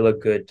Fire, they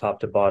look good top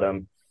to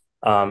bottom.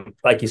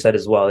 Like you said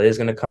as well, it is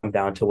going to come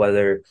down to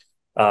whether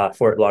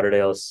Fort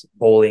Lauderdale's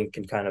bowling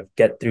can kind of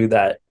get through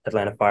that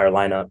Atlanta Fire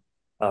lineup.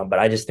 But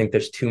I just think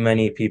there's too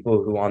many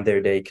people who on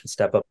their day can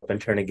step up and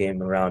turn a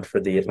game around for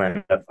the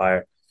Atlanta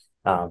Fire.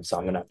 So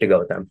I'm going to have to go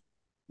with them.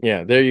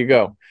 Yeah, there you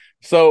go.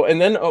 So, and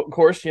then of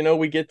course,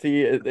 we get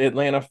the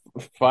Atlanta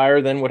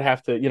Fire, then would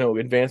have to,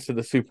 advance to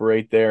the Super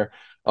 8 there.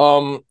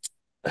 Um,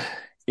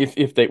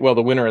 if they, well,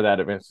 the winner of that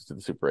advances to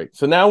the Super 8.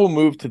 So now we'll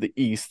move to the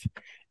East,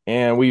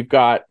 and we've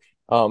got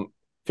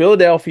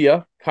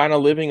Philadelphia kind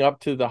of living up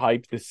to the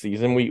hype this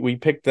season. We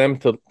picked them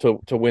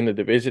to win the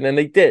division, and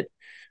they did.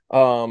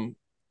 Um,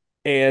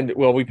 and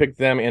well, we picked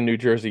them and New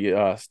Jersey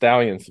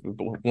Stallions,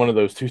 one of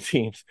those two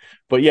teams.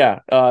 But yeah,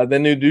 the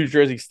New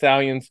Jersey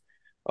Stallions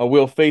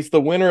will face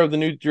the winner of the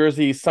New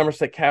Jersey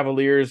Somerset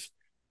Cavaliers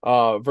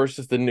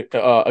versus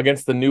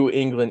against the New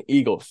England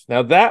Eagles.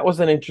 Now that was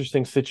an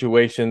interesting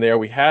situation there.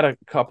 We had a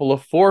couple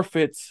of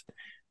forfeits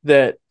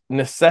that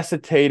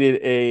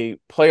necessitated a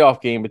playoff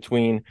game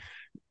between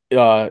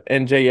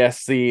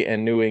NJSC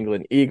and New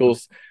England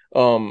Eagles.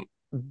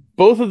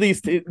 Both of these,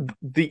 the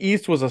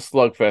East was a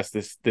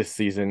slugfest this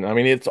season. I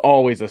mean, it's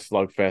always a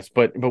slugfest,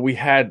 but we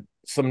had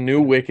some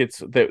new wickets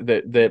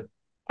that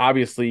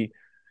obviously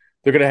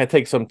they're going to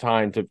take some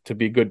time to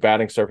be good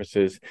batting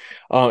surfaces,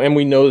 and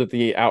we know that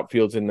the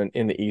outfields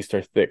in the East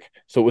are thick.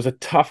 So it was a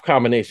tough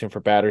combination for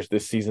batters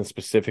this season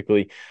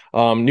specifically.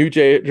 New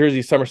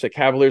Jersey Somerset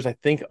Cavaliers, I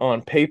think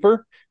on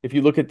paper, if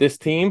you look at this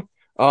team,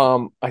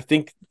 I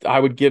think I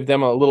would give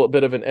them a little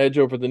bit of an edge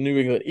over the New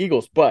England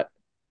Eagles, but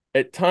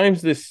at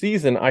times this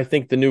season, I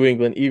think the New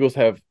England Eagles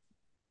have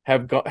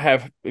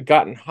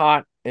gotten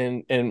hot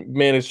and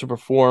managed to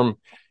perform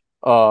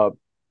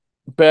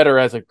better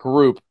as a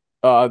group.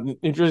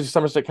 New Jersey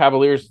Somerset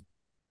Cavaliers,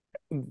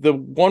 the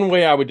one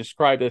way I would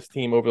describe this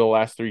team over the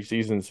last 3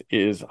 seasons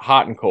is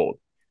hot and cold.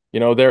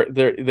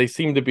 They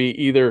seem to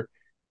be either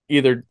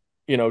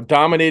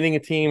dominating a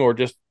team or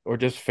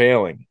just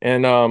failing.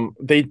 And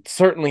they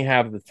certainly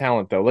have the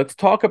talent, though. Let's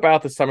talk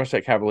about the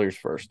Somerset Cavaliers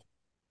first.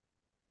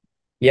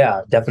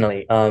 Yeah,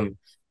 definitely.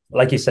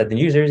 Like you said, the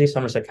New Jersey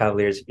Somerset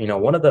Cavaliers,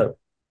 one of the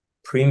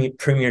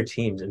premier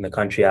teams in the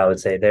country, I would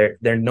say.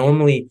 They're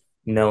normally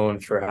known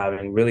for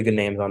having really good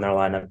names on their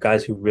lineup,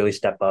 guys who really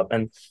step up.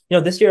 And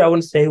this year I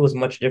wouldn't say it was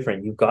much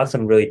different. You've got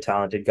some really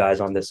talented guys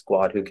on this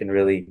squad who can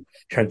really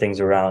turn things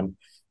around.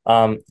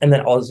 And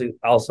then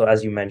also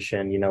as you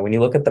mentioned, when you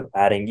look at the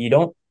batting, you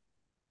don't,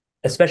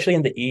 especially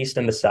in the East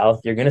and the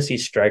South, you're going to see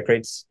strike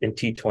rates in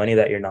T20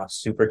 that you're not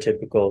super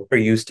typical or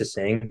used to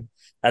seeing.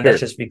 And Sure.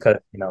 that's just because,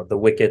 the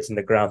wickets and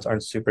the grounds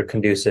aren't super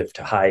conducive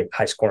to high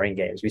scoring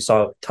games. We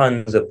saw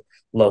tons of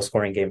low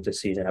scoring games this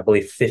season. I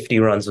believe 50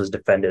 runs was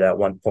defended at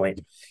one point.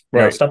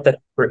 Right. Stuff that's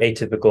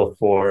atypical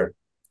for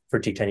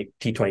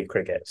T20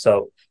 cricket.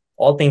 So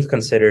all things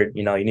considered,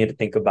 you need to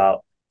think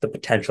about the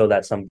potential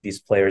that some of these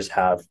players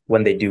have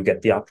when they do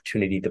get the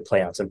opportunity to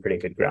play on some pretty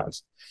good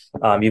grounds.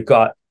 You've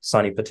got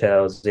Sonny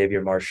Patel,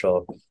 Xavier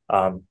Marshall,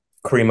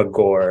 Kareem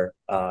Gore,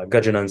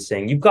 Gajanan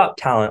Singh. You've got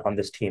talent on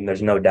this team.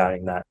 There's no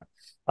doubting that.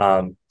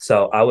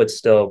 So I would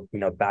still,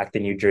 back the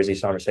New Jersey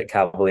Somerset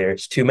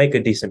Cavaliers to make a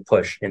decent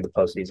push in the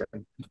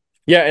postseason.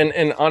 Yeah,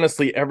 and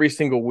honestly, every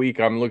single week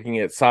I'm looking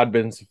at Saad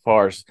bin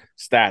Safar's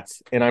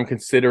stats, and I'm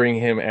considering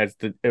him as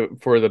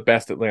for the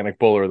best Atlantic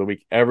bowler of the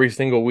week. Every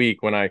single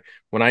week when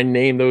I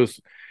name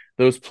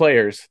those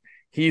players,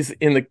 he's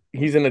in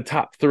the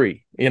top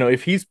three.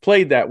 If he's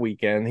played that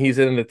weekend, he's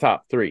in the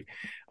top three.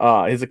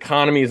 His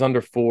economy is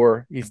under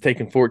 4. He's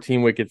taken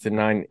 14 wickets in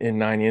nine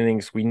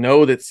innings. We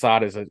know that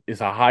Saad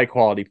is a high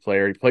quality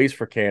player. He plays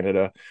for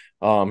Canada.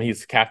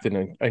 He's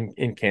captain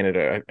in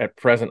Canada at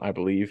present, I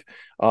believe.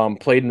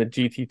 Played in the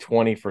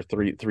GT20 for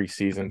three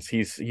seasons.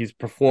 He's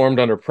performed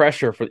under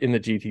pressure in the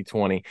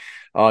GT20.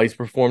 He's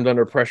performed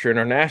under pressure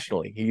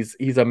internationally.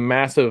 He's a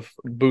massive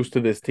boost to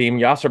this team.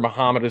 Yasser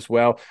Muhammad as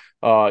well,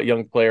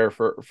 young player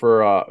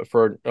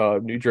for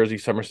New Jersey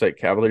Somerset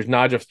Cavaliers.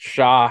 Najaf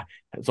Shah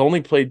has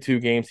only played 2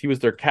 games. He was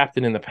their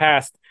captain in the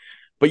past.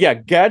 But yeah,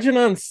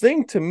 Gajanan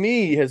Singh to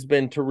me has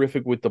been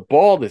terrific with the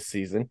ball this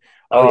season.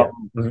 Oh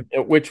yeah,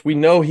 Which we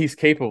know he's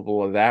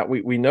capable of that.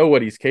 We know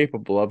what he's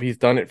capable of. He's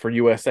done it for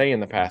USA in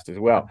the past as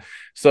well.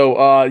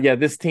 So yeah,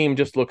 this team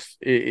just looks.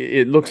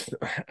 It looks.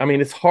 I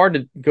mean, it's hard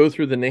to go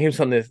through the names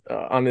on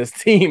this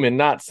team and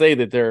not say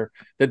that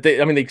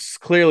they. I mean, they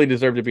clearly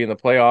deserve to be in the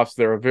playoffs.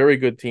 They're a very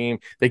good team.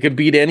 They could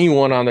beat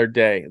anyone on their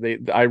day.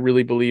 I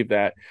really believe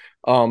that.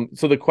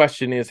 So the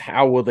question is,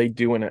 how will they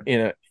do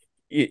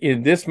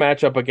in this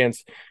matchup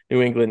against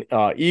New England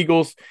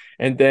Eagles,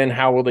 and then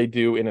how will they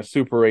do in a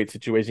Super 8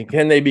 situation?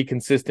 Can they be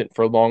consistent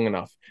for long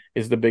enough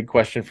is the big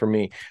question for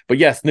me. But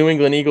yes, New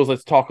England Eagles,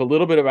 let's talk a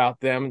little bit about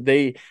them.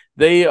 They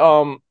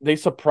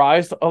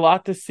surprised a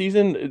lot this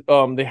season.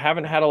 They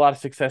haven't had a lot of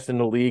success in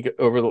the league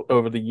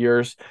over the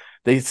years.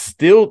 They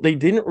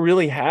didn't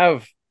really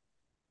have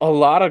a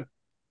lot of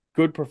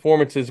good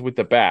performances with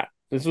the bat.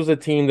 This was a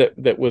team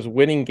that was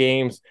winning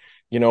games,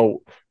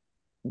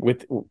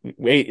 with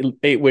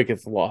eight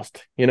wickets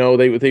lost.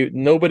 They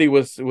nobody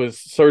was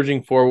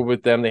surging forward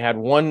with them. They had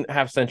 1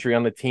 half century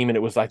on the team, and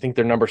it was, I think,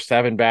 their number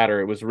 7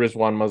 batter. It was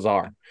Rizwan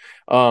Mazar.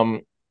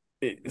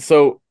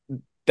 So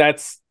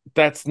that's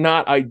that's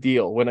not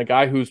ideal when a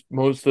guy who's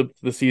most of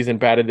the season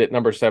batted at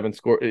number 7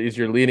 score is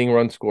your leading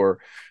run scorer.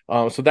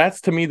 So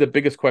that's to me the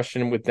biggest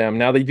question with them.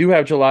 Now they do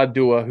have Jalad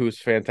Dua, who's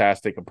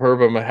fantastic,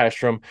 Apurva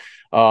Maheshram,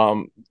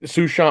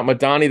 Sushant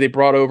Madani. They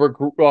brought over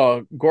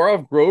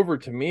Gaurav Grover.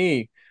 To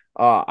me,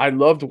 I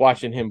loved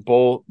watching him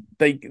bowl.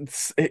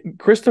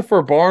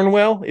 Christopher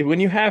Barnwell. When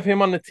you have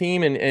him on the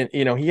team, and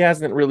he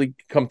hasn't really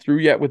come through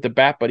yet with the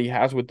bat, but he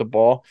has with the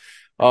ball.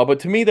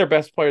 But to me, their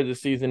best player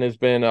this season has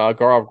been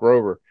Gaurav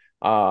Grover.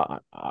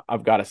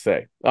 I've got to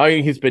say,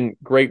 he's been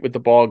great with the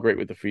ball, great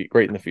with the feet,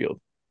 great in the field.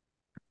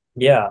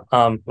 Yeah,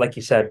 like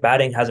you said,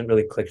 batting hasn't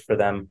really clicked for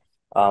them.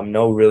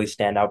 No really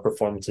standout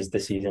performances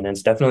this season, and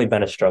it's definitely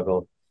been a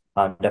struggle.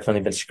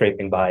 Definitely been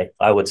scraping by,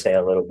 I would say,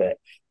 a little bit.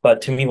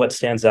 But to me, what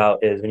stands out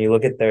is when you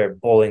look at their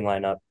bowling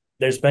lineup,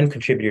 there's been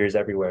contributors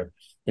everywhere.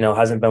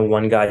 Hasn't been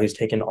one guy who's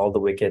taken all the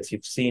wickets.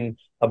 You've seen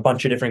a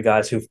bunch of different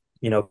guys who've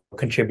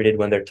contributed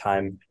when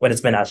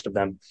it's been asked of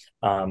them.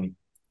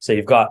 So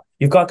you've got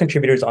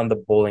contributors on the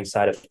bowling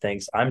side of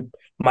things.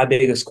 My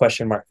biggest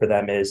question mark for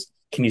them is,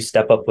 can you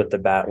step up with the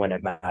bat when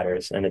it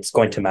matters? And it's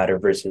going to matter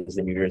versus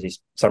the New Jersey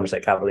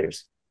Somerset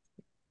Cavaliers.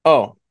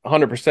 Oh,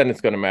 100% it's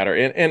going to matter.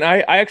 And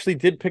I actually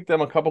did pick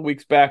them a couple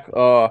weeks back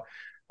when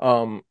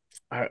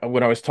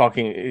I was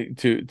talking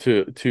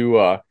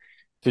to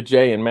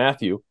Jay and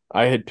Matthew.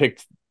 I had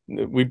picked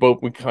we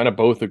kind of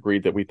both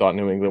agreed that we thought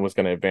New England was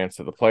going to advance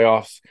to the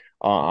playoffs.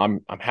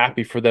 I'm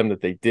happy for them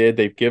that they did.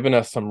 They've given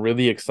us some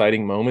really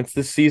exciting moments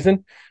this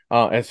season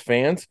as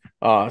fans.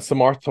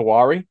 Samarth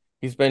Tiwari,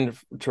 he's been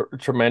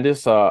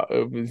tremendous.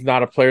 He's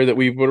not a player that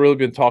we've really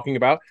been talking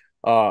about.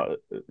 Ram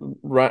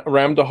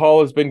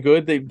Dahal has been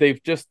good. They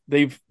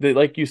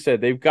like you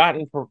said, they've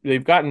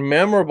gotten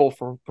memorable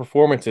for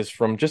performances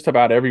from just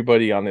about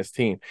everybody on this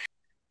team.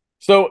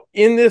 So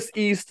in this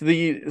East,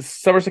 the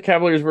Somerset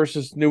Cavaliers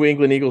versus New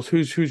England Eagles,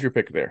 who's your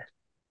pick there?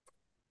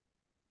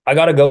 I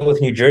got to go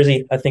with New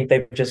Jersey. I think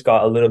they've just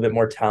got a little bit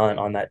more talent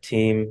on that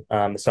team.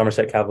 The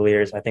Somerset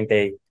Cavaliers, I think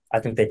they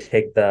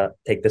take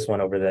this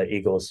one over the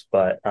Eagles.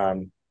 But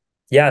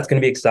yeah, it's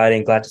going to be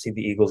exciting. Glad to see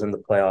the Eagles in the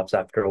playoffs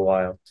after a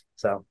while.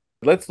 So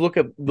let's look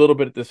a little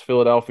bit at this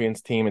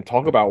Philadelphians team and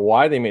talk about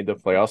why they made the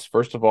playoffs.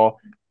 First of all,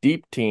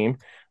 deep team,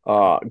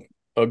 a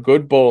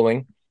good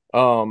bowling,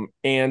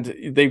 and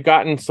they've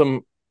gotten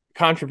some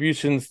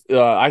contributions.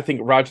 I think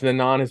Raj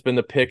Nanan has been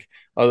the pick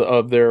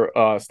of their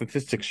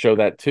statistics show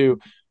that too,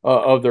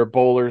 of their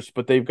bowlers,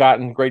 but they've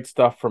gotten great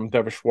stuff from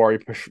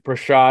Devashwari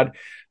Prasad.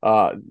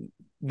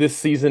 This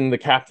season, the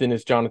captain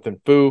is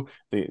Jonathan Fu.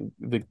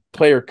 The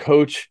player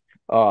coach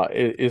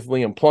is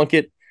Liam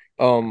Plunkett.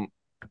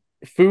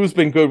 Fu's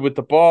been good with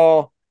the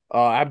ball.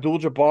 Abdul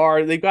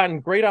Jabbar. They've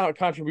gotten great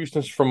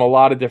contributions from a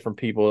lot of different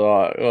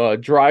people.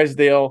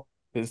 Drysdale,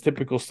 his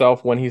typical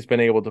self when he's been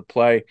able to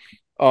play.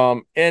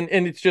 And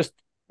it's just,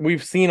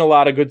 we've seen a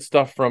lot of good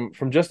stuff from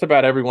just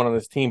about everyone on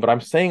this team, but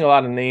I'm saying a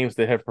lot of names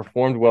that have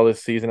performed well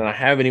this season, and I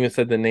haven't even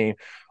said the name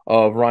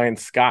of Ryan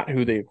Scott,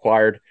 who they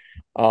acquired,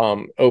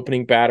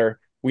 opening batter.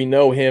 We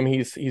know him.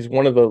 He's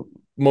one of the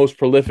most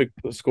prolific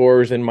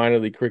scorers in minor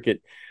league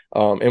cricket.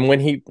 And when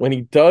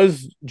he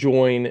does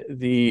join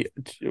the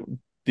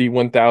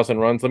 1,000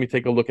 runs, let me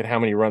take a look at how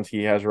many runs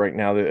he has right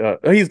now.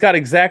 He's got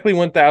exactly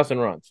 1,000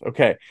 runs.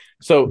 Okay,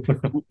 so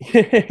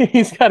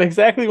he's got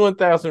exactly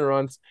 1,000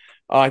 runs.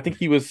 I think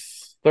he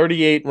was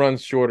 38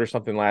 runs short or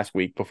something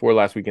before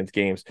last weekend's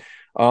games.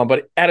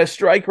 But at a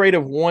strike rate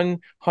of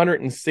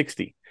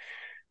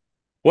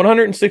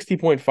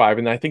 160.5,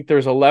 and I think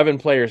there's 11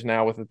 players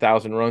now with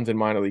 1,000 runs in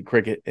minor league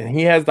cricket, and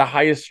he has the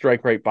highest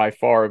strike rate by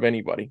far of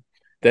anybody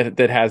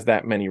that has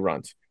that many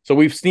runs. So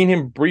we've seen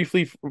him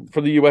briefly for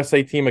the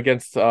USA team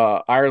against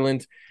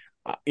Ireland.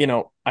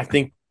 I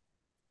think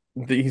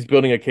he's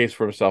building a case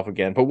for himself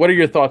again. But what are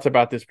your thoughts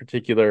about this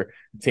particular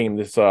team,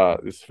 this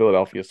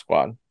Philadelphia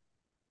squad?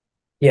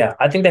 yeah,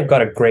 I think they've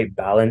got a great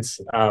balance.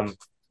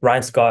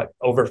 Ryan Scott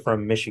over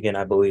from Michigan,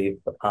 I believe.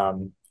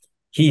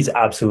 He's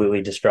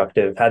absolutely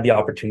destructive. Had the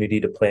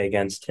opportunity to play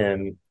against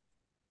him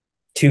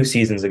 2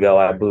 seasons ago,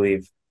 I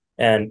believe.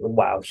 And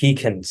wow, he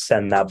can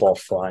send that ball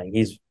flying.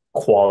 He's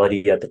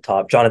quality at the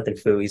top. Jonathan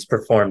Fu, he's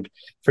performed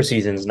for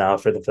seasons now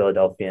for the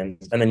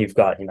Philadelphians. And then you've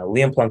got,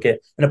 Liam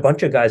Plunkett and a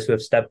bunch of guys who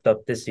have stepped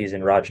up this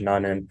season, Raj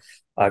Nanan,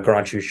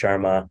 Garanshu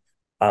Sharma,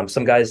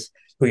 some guys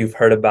who you've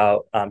heard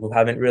about who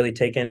haven't really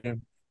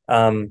taken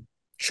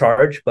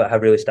charge, but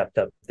have really stepped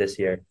up this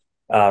year.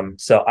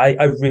 So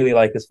I really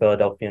like this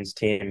Philadelphians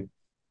team.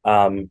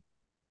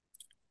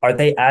 Are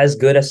they as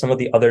good as some of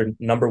the other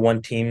number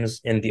 1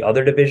 teams in the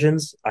other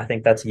divisions? I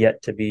think that's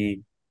yet to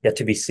be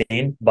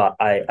seen, but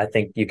I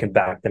think you can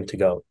back them to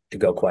go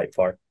quite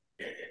far.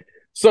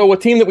 So a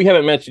team that we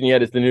haven't mentioned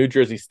yet is the New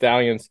Jersey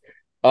Stallions.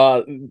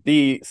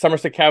 The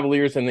Somerset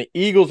Cavaliers and the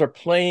Eagles are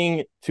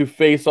playing to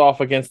face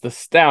off against the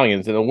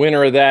Stallions, and the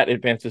winner of that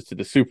advances to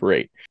the Super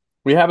 8.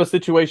 We have a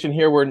situation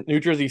here where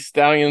New Jersey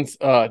Stallions,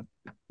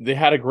 they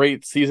had a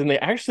great season. They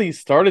actually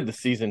started the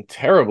season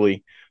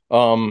terribly,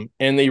 and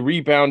they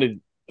rebounded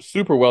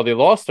super well. They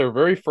lost their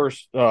very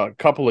first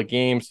couple of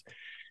games,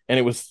 and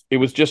it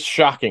was just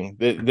shocking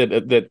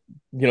that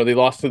they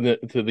lost to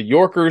the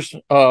Yorkers,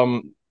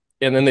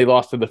 and then they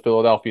lost to the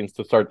Philadelphians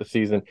to start the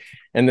season,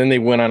 and then they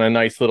went on a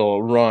nice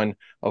little run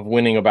of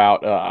winning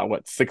about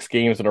 6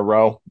 games in a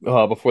row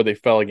before they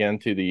fell again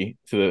to the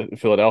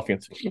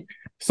Philadelphians.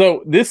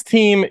 So this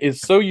team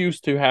is so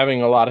used to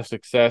having a lot of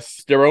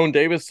success. Daron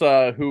Davis,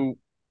 who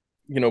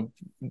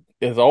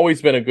has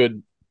always been a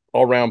good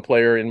all-round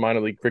player in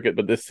minor league cricket,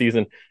 but this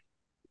season,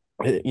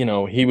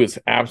 he was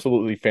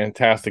absolutely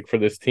fantastic for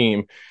this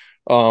team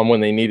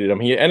when they needed him.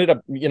 He ended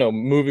up,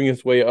 moving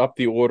his way up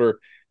the order,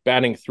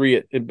 batting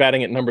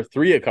at number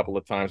 3 a couple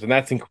of times, and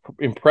that's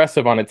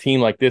impressive on a team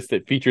like this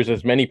that features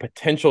as many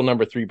potential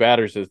number 3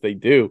 batters as they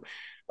do.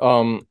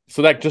 So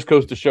that just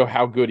goes to show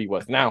how good he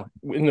was. Now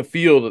in the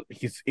field,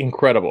 he's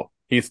incredible.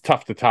 He's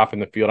tough to top in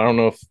the field. I don't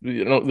know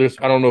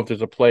if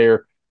there's a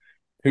player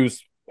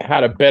who's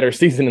had a better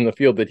season in the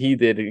field that he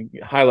did.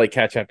 Highlight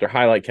catch after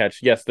highlight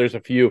catch. Yes, there's a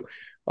few.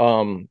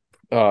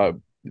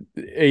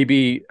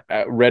 AB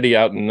Reddy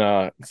out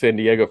in San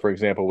Diego, for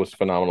example, was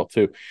phenomenal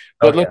too.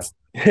 But let's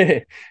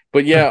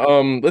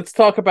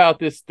talk about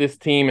this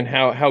team and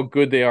how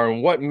good they are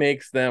and what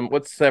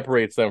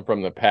separates them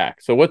from the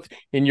pack. So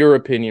in your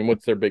opinion,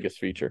 what's their biggest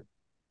feature?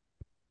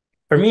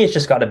 For me, it's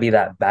just got to be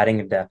that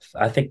batting depth.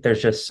 I think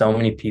there's just so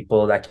many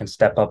people that can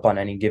step up on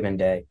any given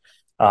day.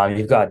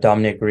 You've got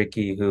Dominic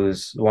Ricky,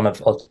 who's one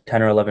of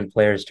 10 or 11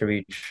 players to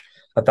reach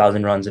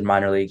 1,000 runs in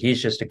minor league. He's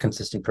just a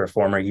consistent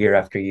performer year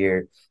after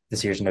year.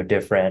 This year's no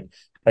different.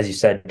 As you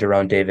said,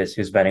 Daron Davis,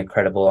 who's been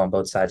incredible on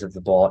both sides of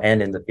the ball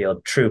and in the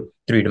field, true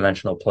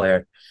three-dimensional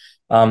player.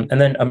 And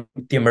then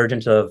the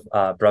emergence of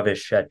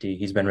Bravish Shetty,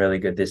 he's been really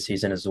good this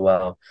season as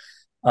well.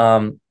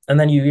 And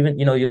then you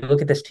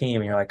look at this team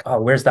and you're like, oh,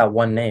 where's that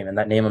one name? And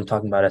that name I'm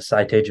talking about is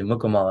Saiteju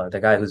Mukamala,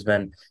 the guy who's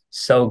been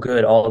so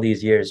good all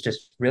these years,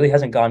 just really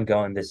hasn't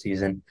going this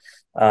season.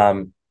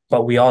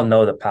 But we all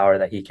know the power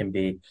that he can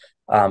be.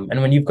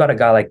 And when you've got a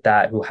guy like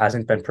that who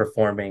hasn't been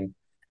performing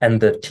and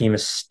the team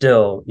is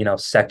still,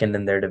 second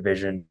in their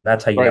division,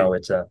 that's how you know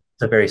it's a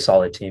very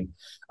solid team.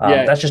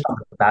 That's just on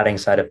the batting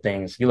side of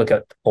things. You look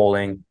at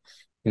bowling,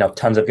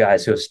 tons of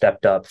guys who have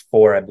stepped up,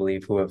 4, I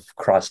believe, who have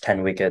crossed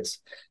 10 wickets.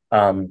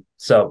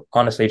 So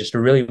honestly, just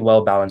a really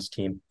well-balanced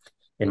team,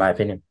 in my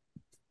opinion.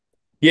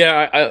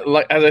 Yeah, I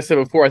like, as I said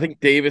before, I think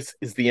Davis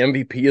is the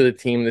MVP of the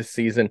team this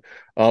season.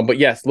 But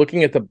yes,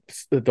 looking at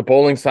the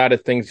bowling side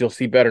of things, you'll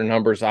see better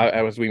numbers.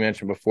 As we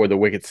mentioned before, the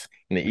wickets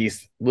in the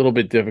East a little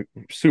bit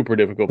super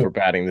difficult for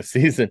batting this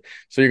season.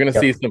 So you're going to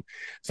see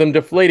some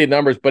deflated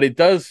numbers, but it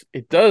does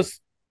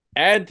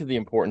add to the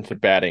importance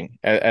of batting,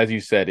 as you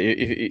said.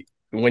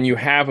 When you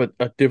have a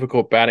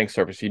difficult batting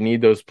surface, you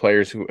need those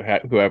players who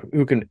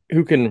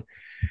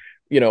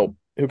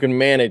can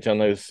manage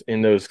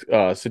in those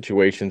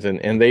situations,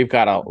 and they've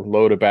got a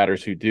load of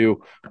batters who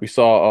do. We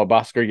saw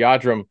Bhaskar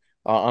Yadram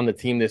on the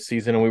team this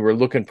season, and we were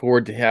looking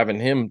forward to having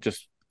him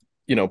just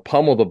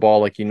pummel the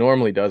ball like he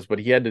normally does, but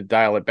he had to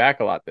dial it back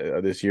a lot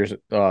this year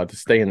to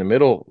stay in the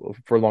middle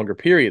for longer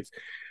periods.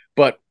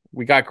 But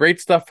we got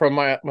great stuff from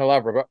my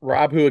love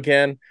Rabhu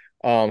again.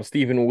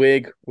 Stephen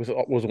Wigg was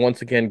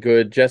once again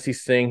good. Jesse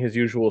Singh, his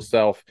usual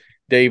self.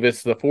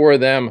 Davis, the 4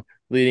 of them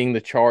leading the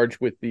charge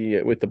with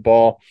the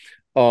ball.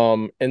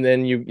 And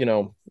then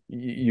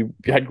you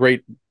had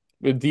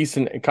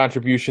decent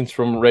contributions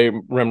from Ray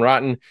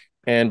Remrotten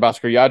and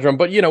Bhaskar Yadram.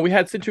 But we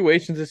had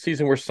situations this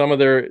season where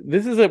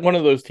this is one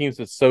of those teams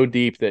that's so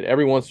deep that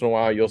every once in a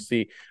while you'll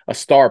see a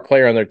star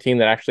player on their team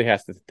that actually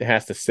has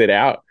to sit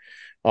out.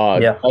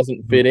 It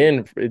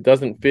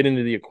doesn't fit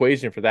into the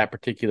equation for that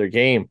particular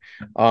game.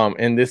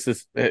 And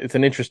it's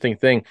an interesting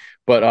thing,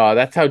 but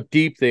that's how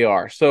deep they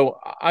are. So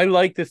I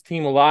like this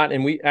team a lot.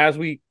 And we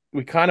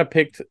kind of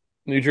picked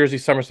New Jersey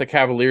Somerset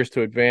Cavaliers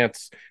to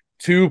advance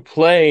to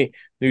play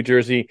New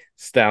Jersey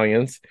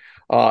Stallions.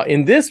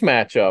 In this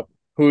matchup,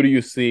 who do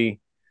you see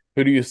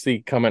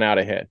coming out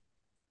ahead?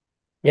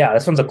 Yeah,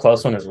 this one's a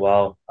close one as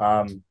well.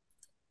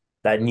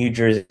 That New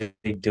Jersey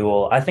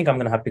duel, I think I'm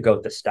going to have to go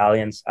with the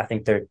Stallions. I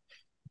think they're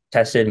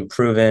tested and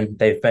proven.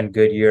 They've been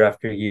good year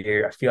after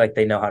year. I feel like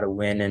they know how to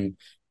win and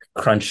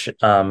crunch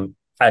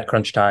at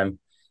crunch time.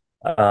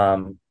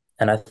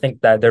 And I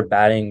think that their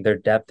batting, their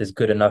depth is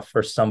good enough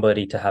for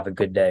somebody to have a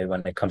good day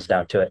when it comes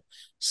down to it.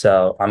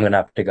 So I'm going to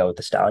have to go with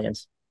the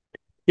Stallions.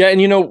 Yeah,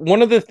 and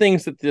one of the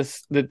things that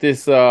this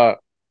Super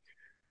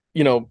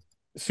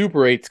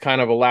 8s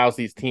kind of allows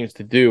these teams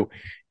to do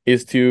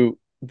is to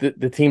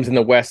the teams in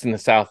the West and the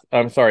South.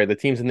 I'm sorry, the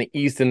teams in the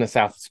East and the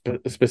South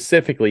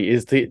specifically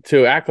is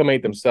to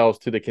acclimate themselves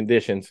to the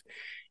conditions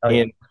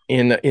in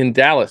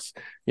Dallas,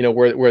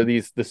 where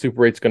the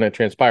Super 8's going to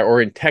transpire,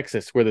 or in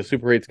Texas where the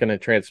Super 8's going to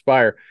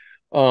transpire.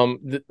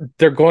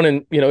 they're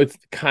going to, it's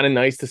kind of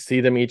nice to see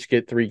them each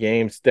get 3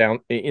 games down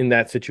in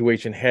that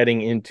situation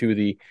heading into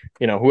the,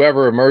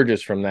 whoever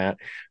emerges from that.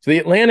 So the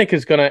Atlantic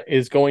is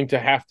going to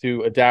have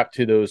to adapt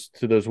to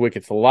those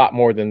wickets a lot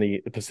more than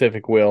the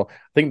Pacific will.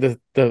 I think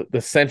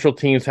the Central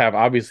teams have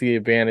obviously the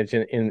advantage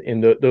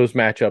in those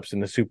matchups in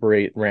the Super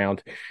 8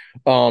 round.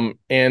 And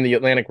the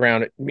Atlantic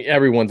round,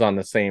 everyone's on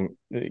the same,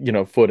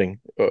 footing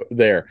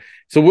there.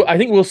 So I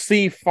think we'll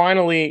see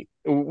finally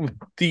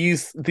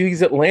these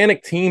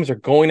Atlantic teams are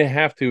going to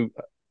have to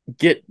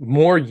get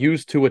more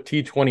used to a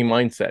T20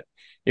 mindset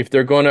if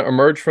they're going to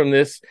emerge from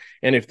this,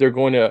 and if they're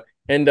going to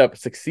end up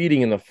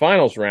succeeding in the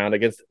finals round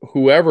against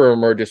whoever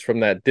emerges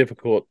from that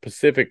difficult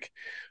Pacific,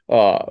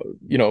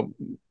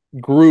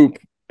 group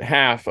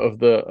half of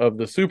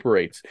the Super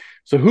Eights.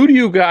 So who do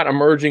you got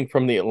emerging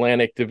from the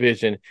Atlantic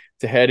division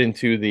to head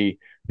into the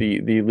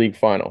league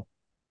final?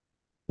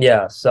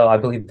 Yeah, so I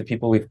believe the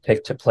people we've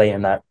picked to play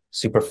in that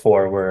Super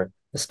Four were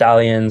the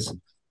Stallions,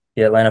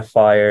 the Atlanta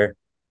Fire,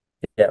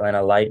 the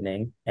Atlanta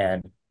Lightning,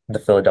 and the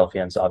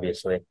Philadelphians,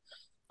 obviously.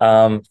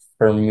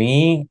 For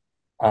me,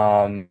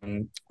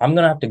 I'm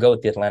gonna have to go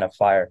with the Atlanta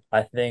Fire.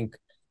 I think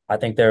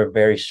they're a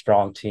very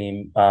strong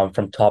team,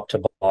 from top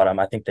to bottom.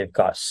 I think they've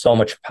got so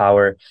much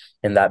power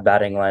in that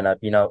batting lineup.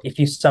 If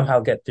you somehow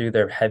get through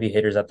their heavy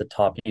hitters at the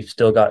top, you've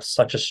still got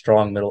such a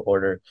strong middle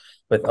order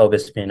with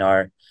Obis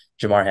Pinar,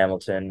 Jamar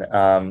Hamilton.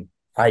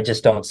 I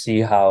just don't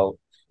see how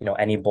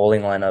any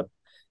bowling lineup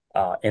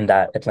in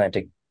that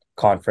Atlantic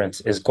Conference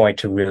is going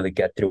to really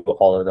get through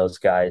all of those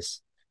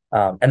guys,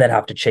 and then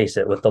have to chase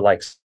it with the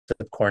likes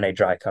of Cornet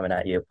Dry coming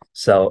at you.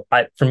 So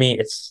for me,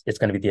 it's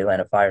going to be the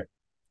Atlanta Fire.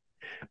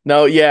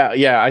 No,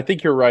 yeah, I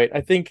think you're right.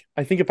 I think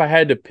if I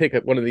had to pick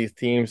one of these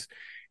teams,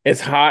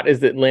 as hot as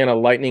the Atlanta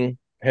Lightning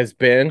has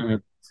been,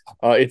 Mhm.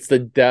 it's the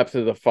depth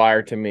of the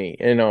Fire to me.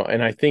 And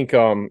I think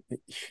Atlanta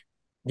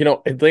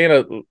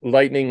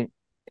Lightning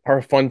are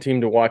a fun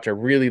team to watch. I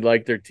really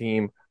like their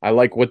team. I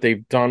like what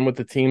they've done with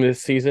the team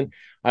this season.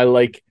 I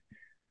like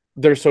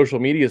their social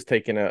media is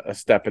taking a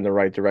step in the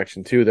right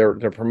direction too. They're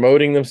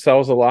promoting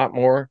themselves a lot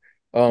more.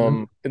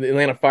 Mhm. The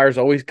Atlanta Fire's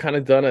always kind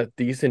of done a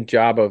decent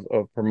job of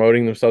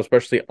promoting themselves,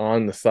 especially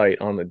on the site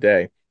on the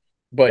day.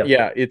 But Yep.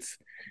 yeah, it's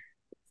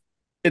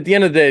at the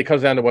end of the day, it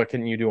comes down to what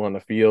can you do on the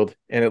field.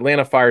 And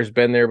Atlanta Fire's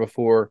been there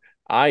before.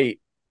 I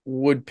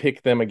would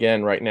pick them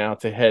again right now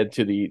to head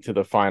to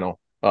the final,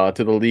 to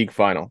the league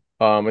final.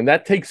 And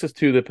that takes us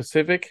to the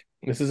Pacific.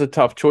 This is a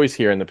tough choice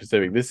here in the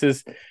Pacific. This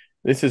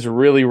is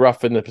really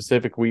rough in the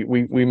Pacific.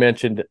 We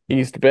mentioned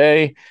East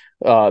Bay,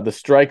 the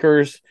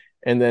Strikers,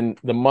 and then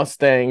the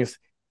Mustangs.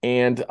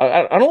 And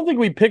I don't think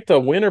we picked a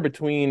winner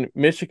between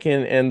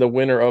Michigan and the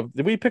winner of.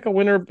 Did we pick a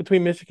winner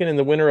between Michigan and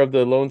the winner of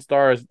the Lone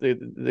Stars, the I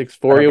don't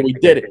Exploria? think We we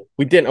did did. it.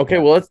 We didn't. Okay,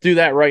 Yeah. well let's do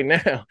that right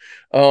now.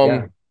 Um,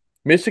 Yeah.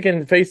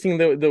 Michigan facing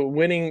the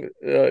winning,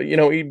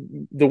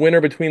 the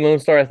winner between Lone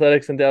Star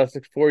Athletics and Dallas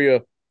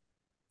Exploria.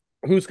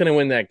 Who's going to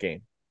win that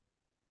game?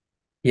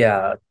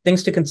 Yeah.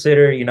 Things to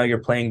consider, you're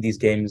playing these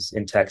games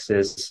in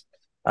Texas.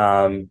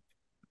 Um,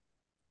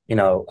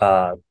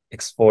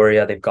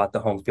 Exploria, they've got the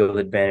home field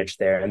advantage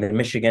there. And then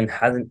Michigan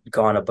hasn't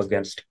gone up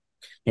against,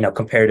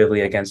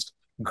 comparatively against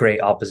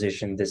great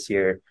opposition this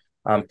year.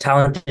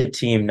 Talented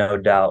team, no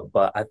doubt,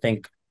 but I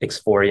think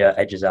Exploria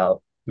edges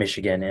out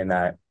Michigan in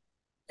that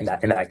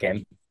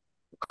game.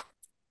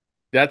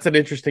 That's an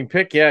interesting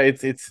pick. Yeah,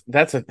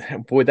 that's a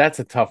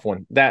tough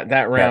one. That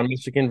Yeah. round,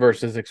 Michigan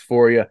versus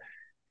Exploria.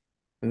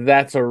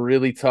 That's a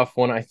really tough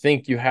one. I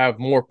think you have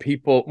more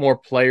people, more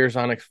players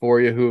on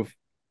Exploria who've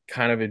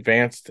kind of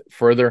advanced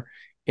further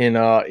in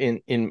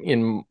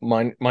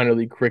minor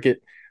league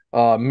cricket.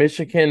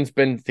 Michigan's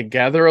been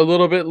together a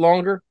little bit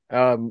longer.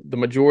 The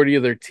majority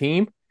of their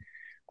team.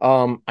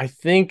 I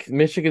think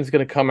Michigan's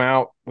going to come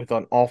out with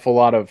an awful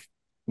lot of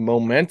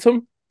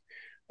momentum.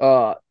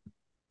 Uh,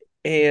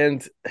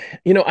 and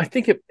I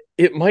think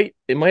it might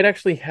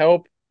actually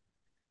help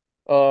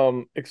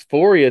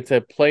Exploria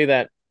to play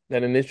that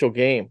initial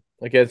game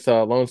against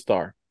Lone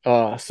Star.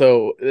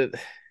 So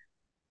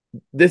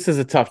this is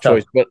a tough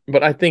choice, Tough.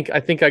 but I think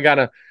I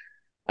gotta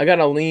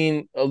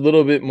lean a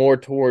little bit more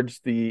towards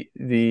the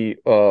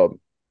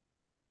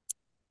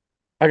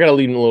I gotta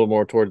lean a little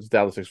more towards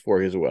Dallas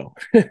Exploria as well.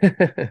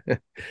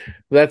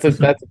 That's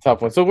a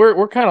tough one. So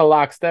we're kind of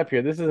lockstep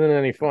here. This isn't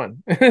any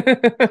fun.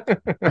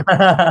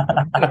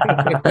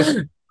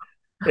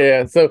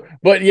 Yeah. So,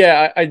 but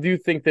yeah, I do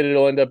think that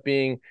it'll end up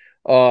being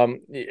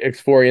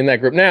Exploria in that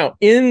group. Now,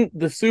 in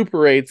the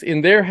Super Eights,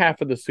 in their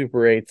half of the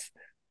Super Eights,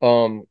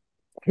 um,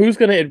 who's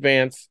going to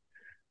advance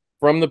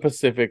from the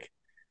Pacific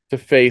to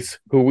face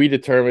who we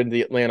determined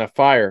the Atlanta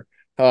Fire?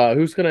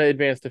 Who's going to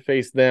advance to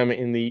face them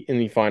in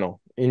the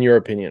final? In your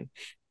opinion?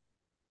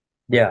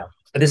 Yeah.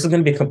 This is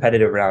going to be a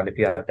competitive round if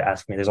you have to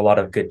ask me. There's a lot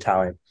of good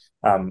talent,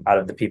 out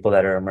of the people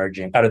that are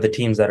emerging, out of the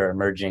teams that are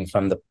emerging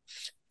from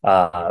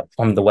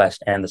the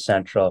West and the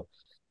Central.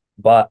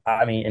 But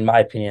I mean, in my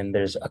opinion,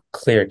 there's a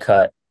clear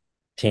cut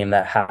team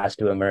that has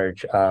to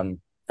emerge, and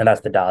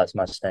that's the Dallas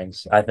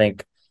Mustangs. I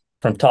think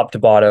from top to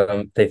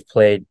bottom, they've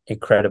played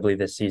incredibly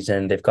this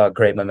season. They've got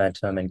great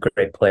momentum and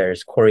great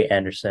players. Corey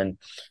Anderson,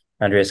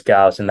 Andreas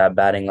Gauss in that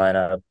batting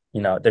lineup.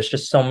 There's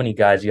just so many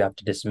guys you have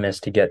to dismiss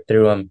to get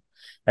through them.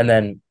 And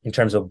then in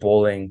terms of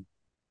bowling,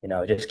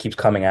 it just keeps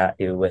coming at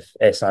you with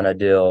Ehsan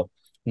Adil,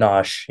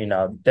 Nosh.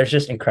 There's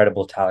just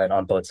incredible talent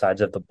on both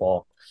sides of the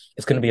ball.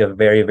 It's going to be a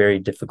very, very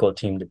difficult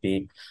team to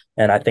beat.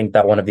 And I think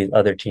that one of these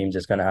other teams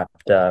is going to have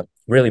to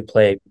really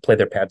play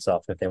their pants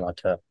off if they want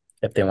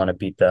to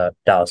beat the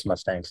Dallas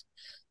Mustangs.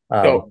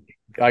 So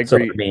I So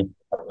agree. for me,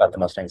 I've got the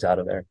Mustangs out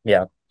of there.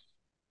 Yeah.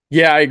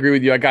 Yeah, I agree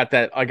with you. I got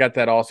that. I got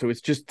that also.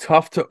 It's just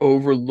tough to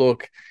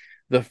overlook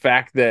the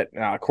fact that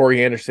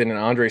Corey Anderson and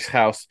Andres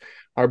House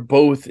are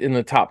both in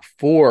the top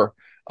four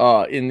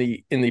in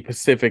the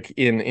Pacific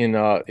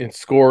in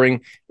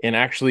scoring, and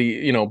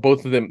actually,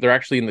 both of them, they're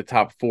actually in the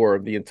top four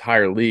of the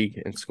entire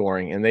league in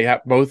scoring, and they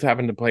have both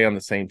happen to play on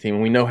the same team.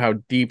 And we know how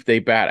deep they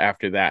bat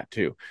after that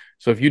too.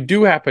 So if you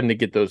do happen to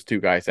get those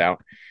two guys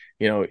out,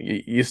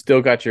 you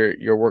still got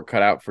your work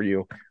cut out for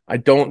you. I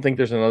don't think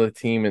there's another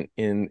team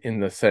in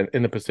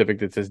the Pacific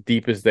that's as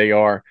deep as they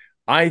are.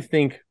 I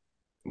think,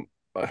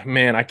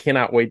 man, I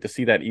cannot wait to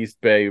see that East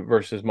Bay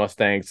versus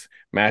Mustangs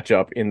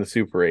matchup in the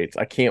Super Eights.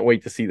 I can't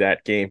wait to see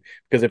that game,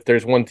 because if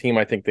there's one team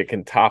I think that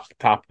can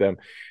top them,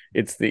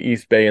 it's the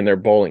East Bay and their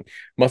bowling.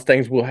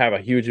 Mustangs will have a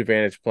huge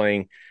advantage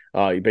playing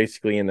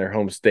basically in their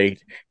home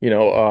state.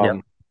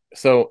 Yeah.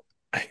 So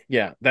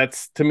yeah,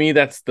 that's, to me,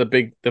 that's the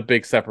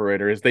big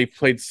separator, is they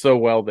played so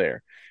well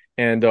there.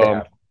 And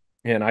Yeah.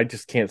 and I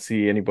just can't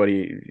see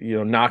anybody,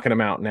 knocking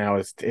them out now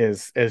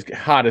as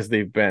hot as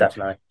they've been.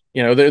 Definitely.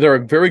 They're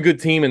a very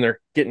good team, and they're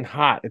getting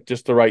hot at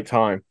just the right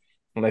time.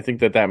 And I think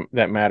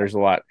that matters a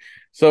lot.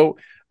 So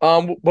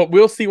but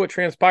we'll see what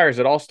transpires.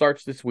 It all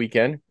starts this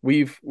weekend.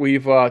 We've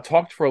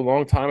talked for a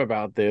long time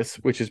about this,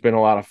 which has been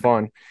a lot of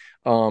fun.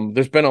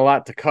 There's been a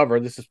lot to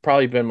cover. This has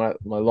probably been my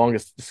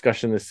longest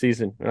discussion this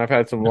season, and I've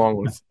had some long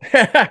ones.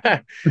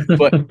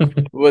 but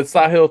with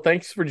Sahil,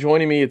 thanks for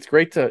joining me. It's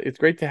great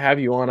to have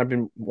you on. I've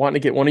been wanting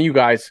to get one of you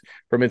guys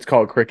from It's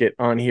Called Cricket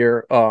on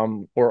here,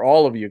 or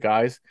all of you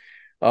guys.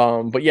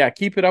 But yeah,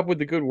 keep it up with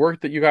the good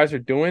work that you guys are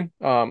doing.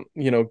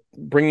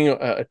 Bringing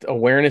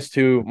awareness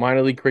to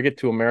minor league cricket,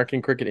 to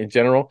American cricket in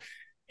general,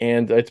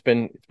 and it's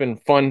been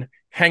fun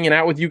hanging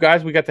out with you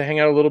guys. We got to hang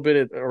out a little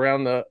bit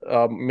around the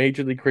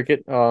Major League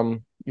Cricket. Oh,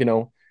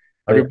 yeah.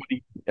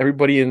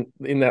 Everybody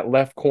in that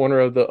left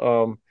corner of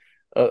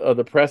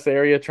the press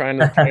area trying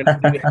to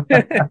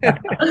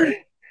see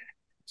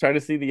trying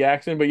to see the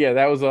action. But yeah,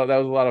 that was a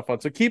lot of fun.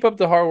 So keep up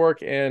the hard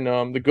work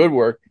and the good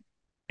work.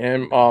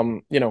 And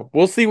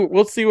we'll see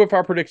if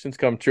our predictions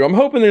come true. I'm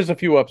hoping there's a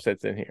few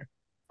upsets in here.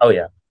 Oh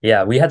yeah.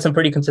 Yeah. We had some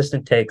pretty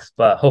consistent takes,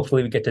 but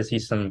hopefully we get to see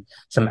some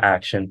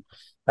action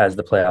as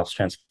the playoffs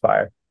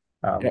transpire.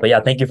 Yeah. But yeah,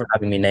 thank you for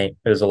having me, Nate.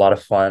 It was a lot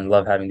of fun.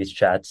 Love having these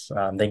chats.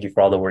 Thank you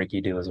for all the work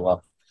you do as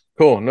well.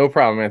 Cool. No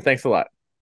problem, man. Thanks a lot.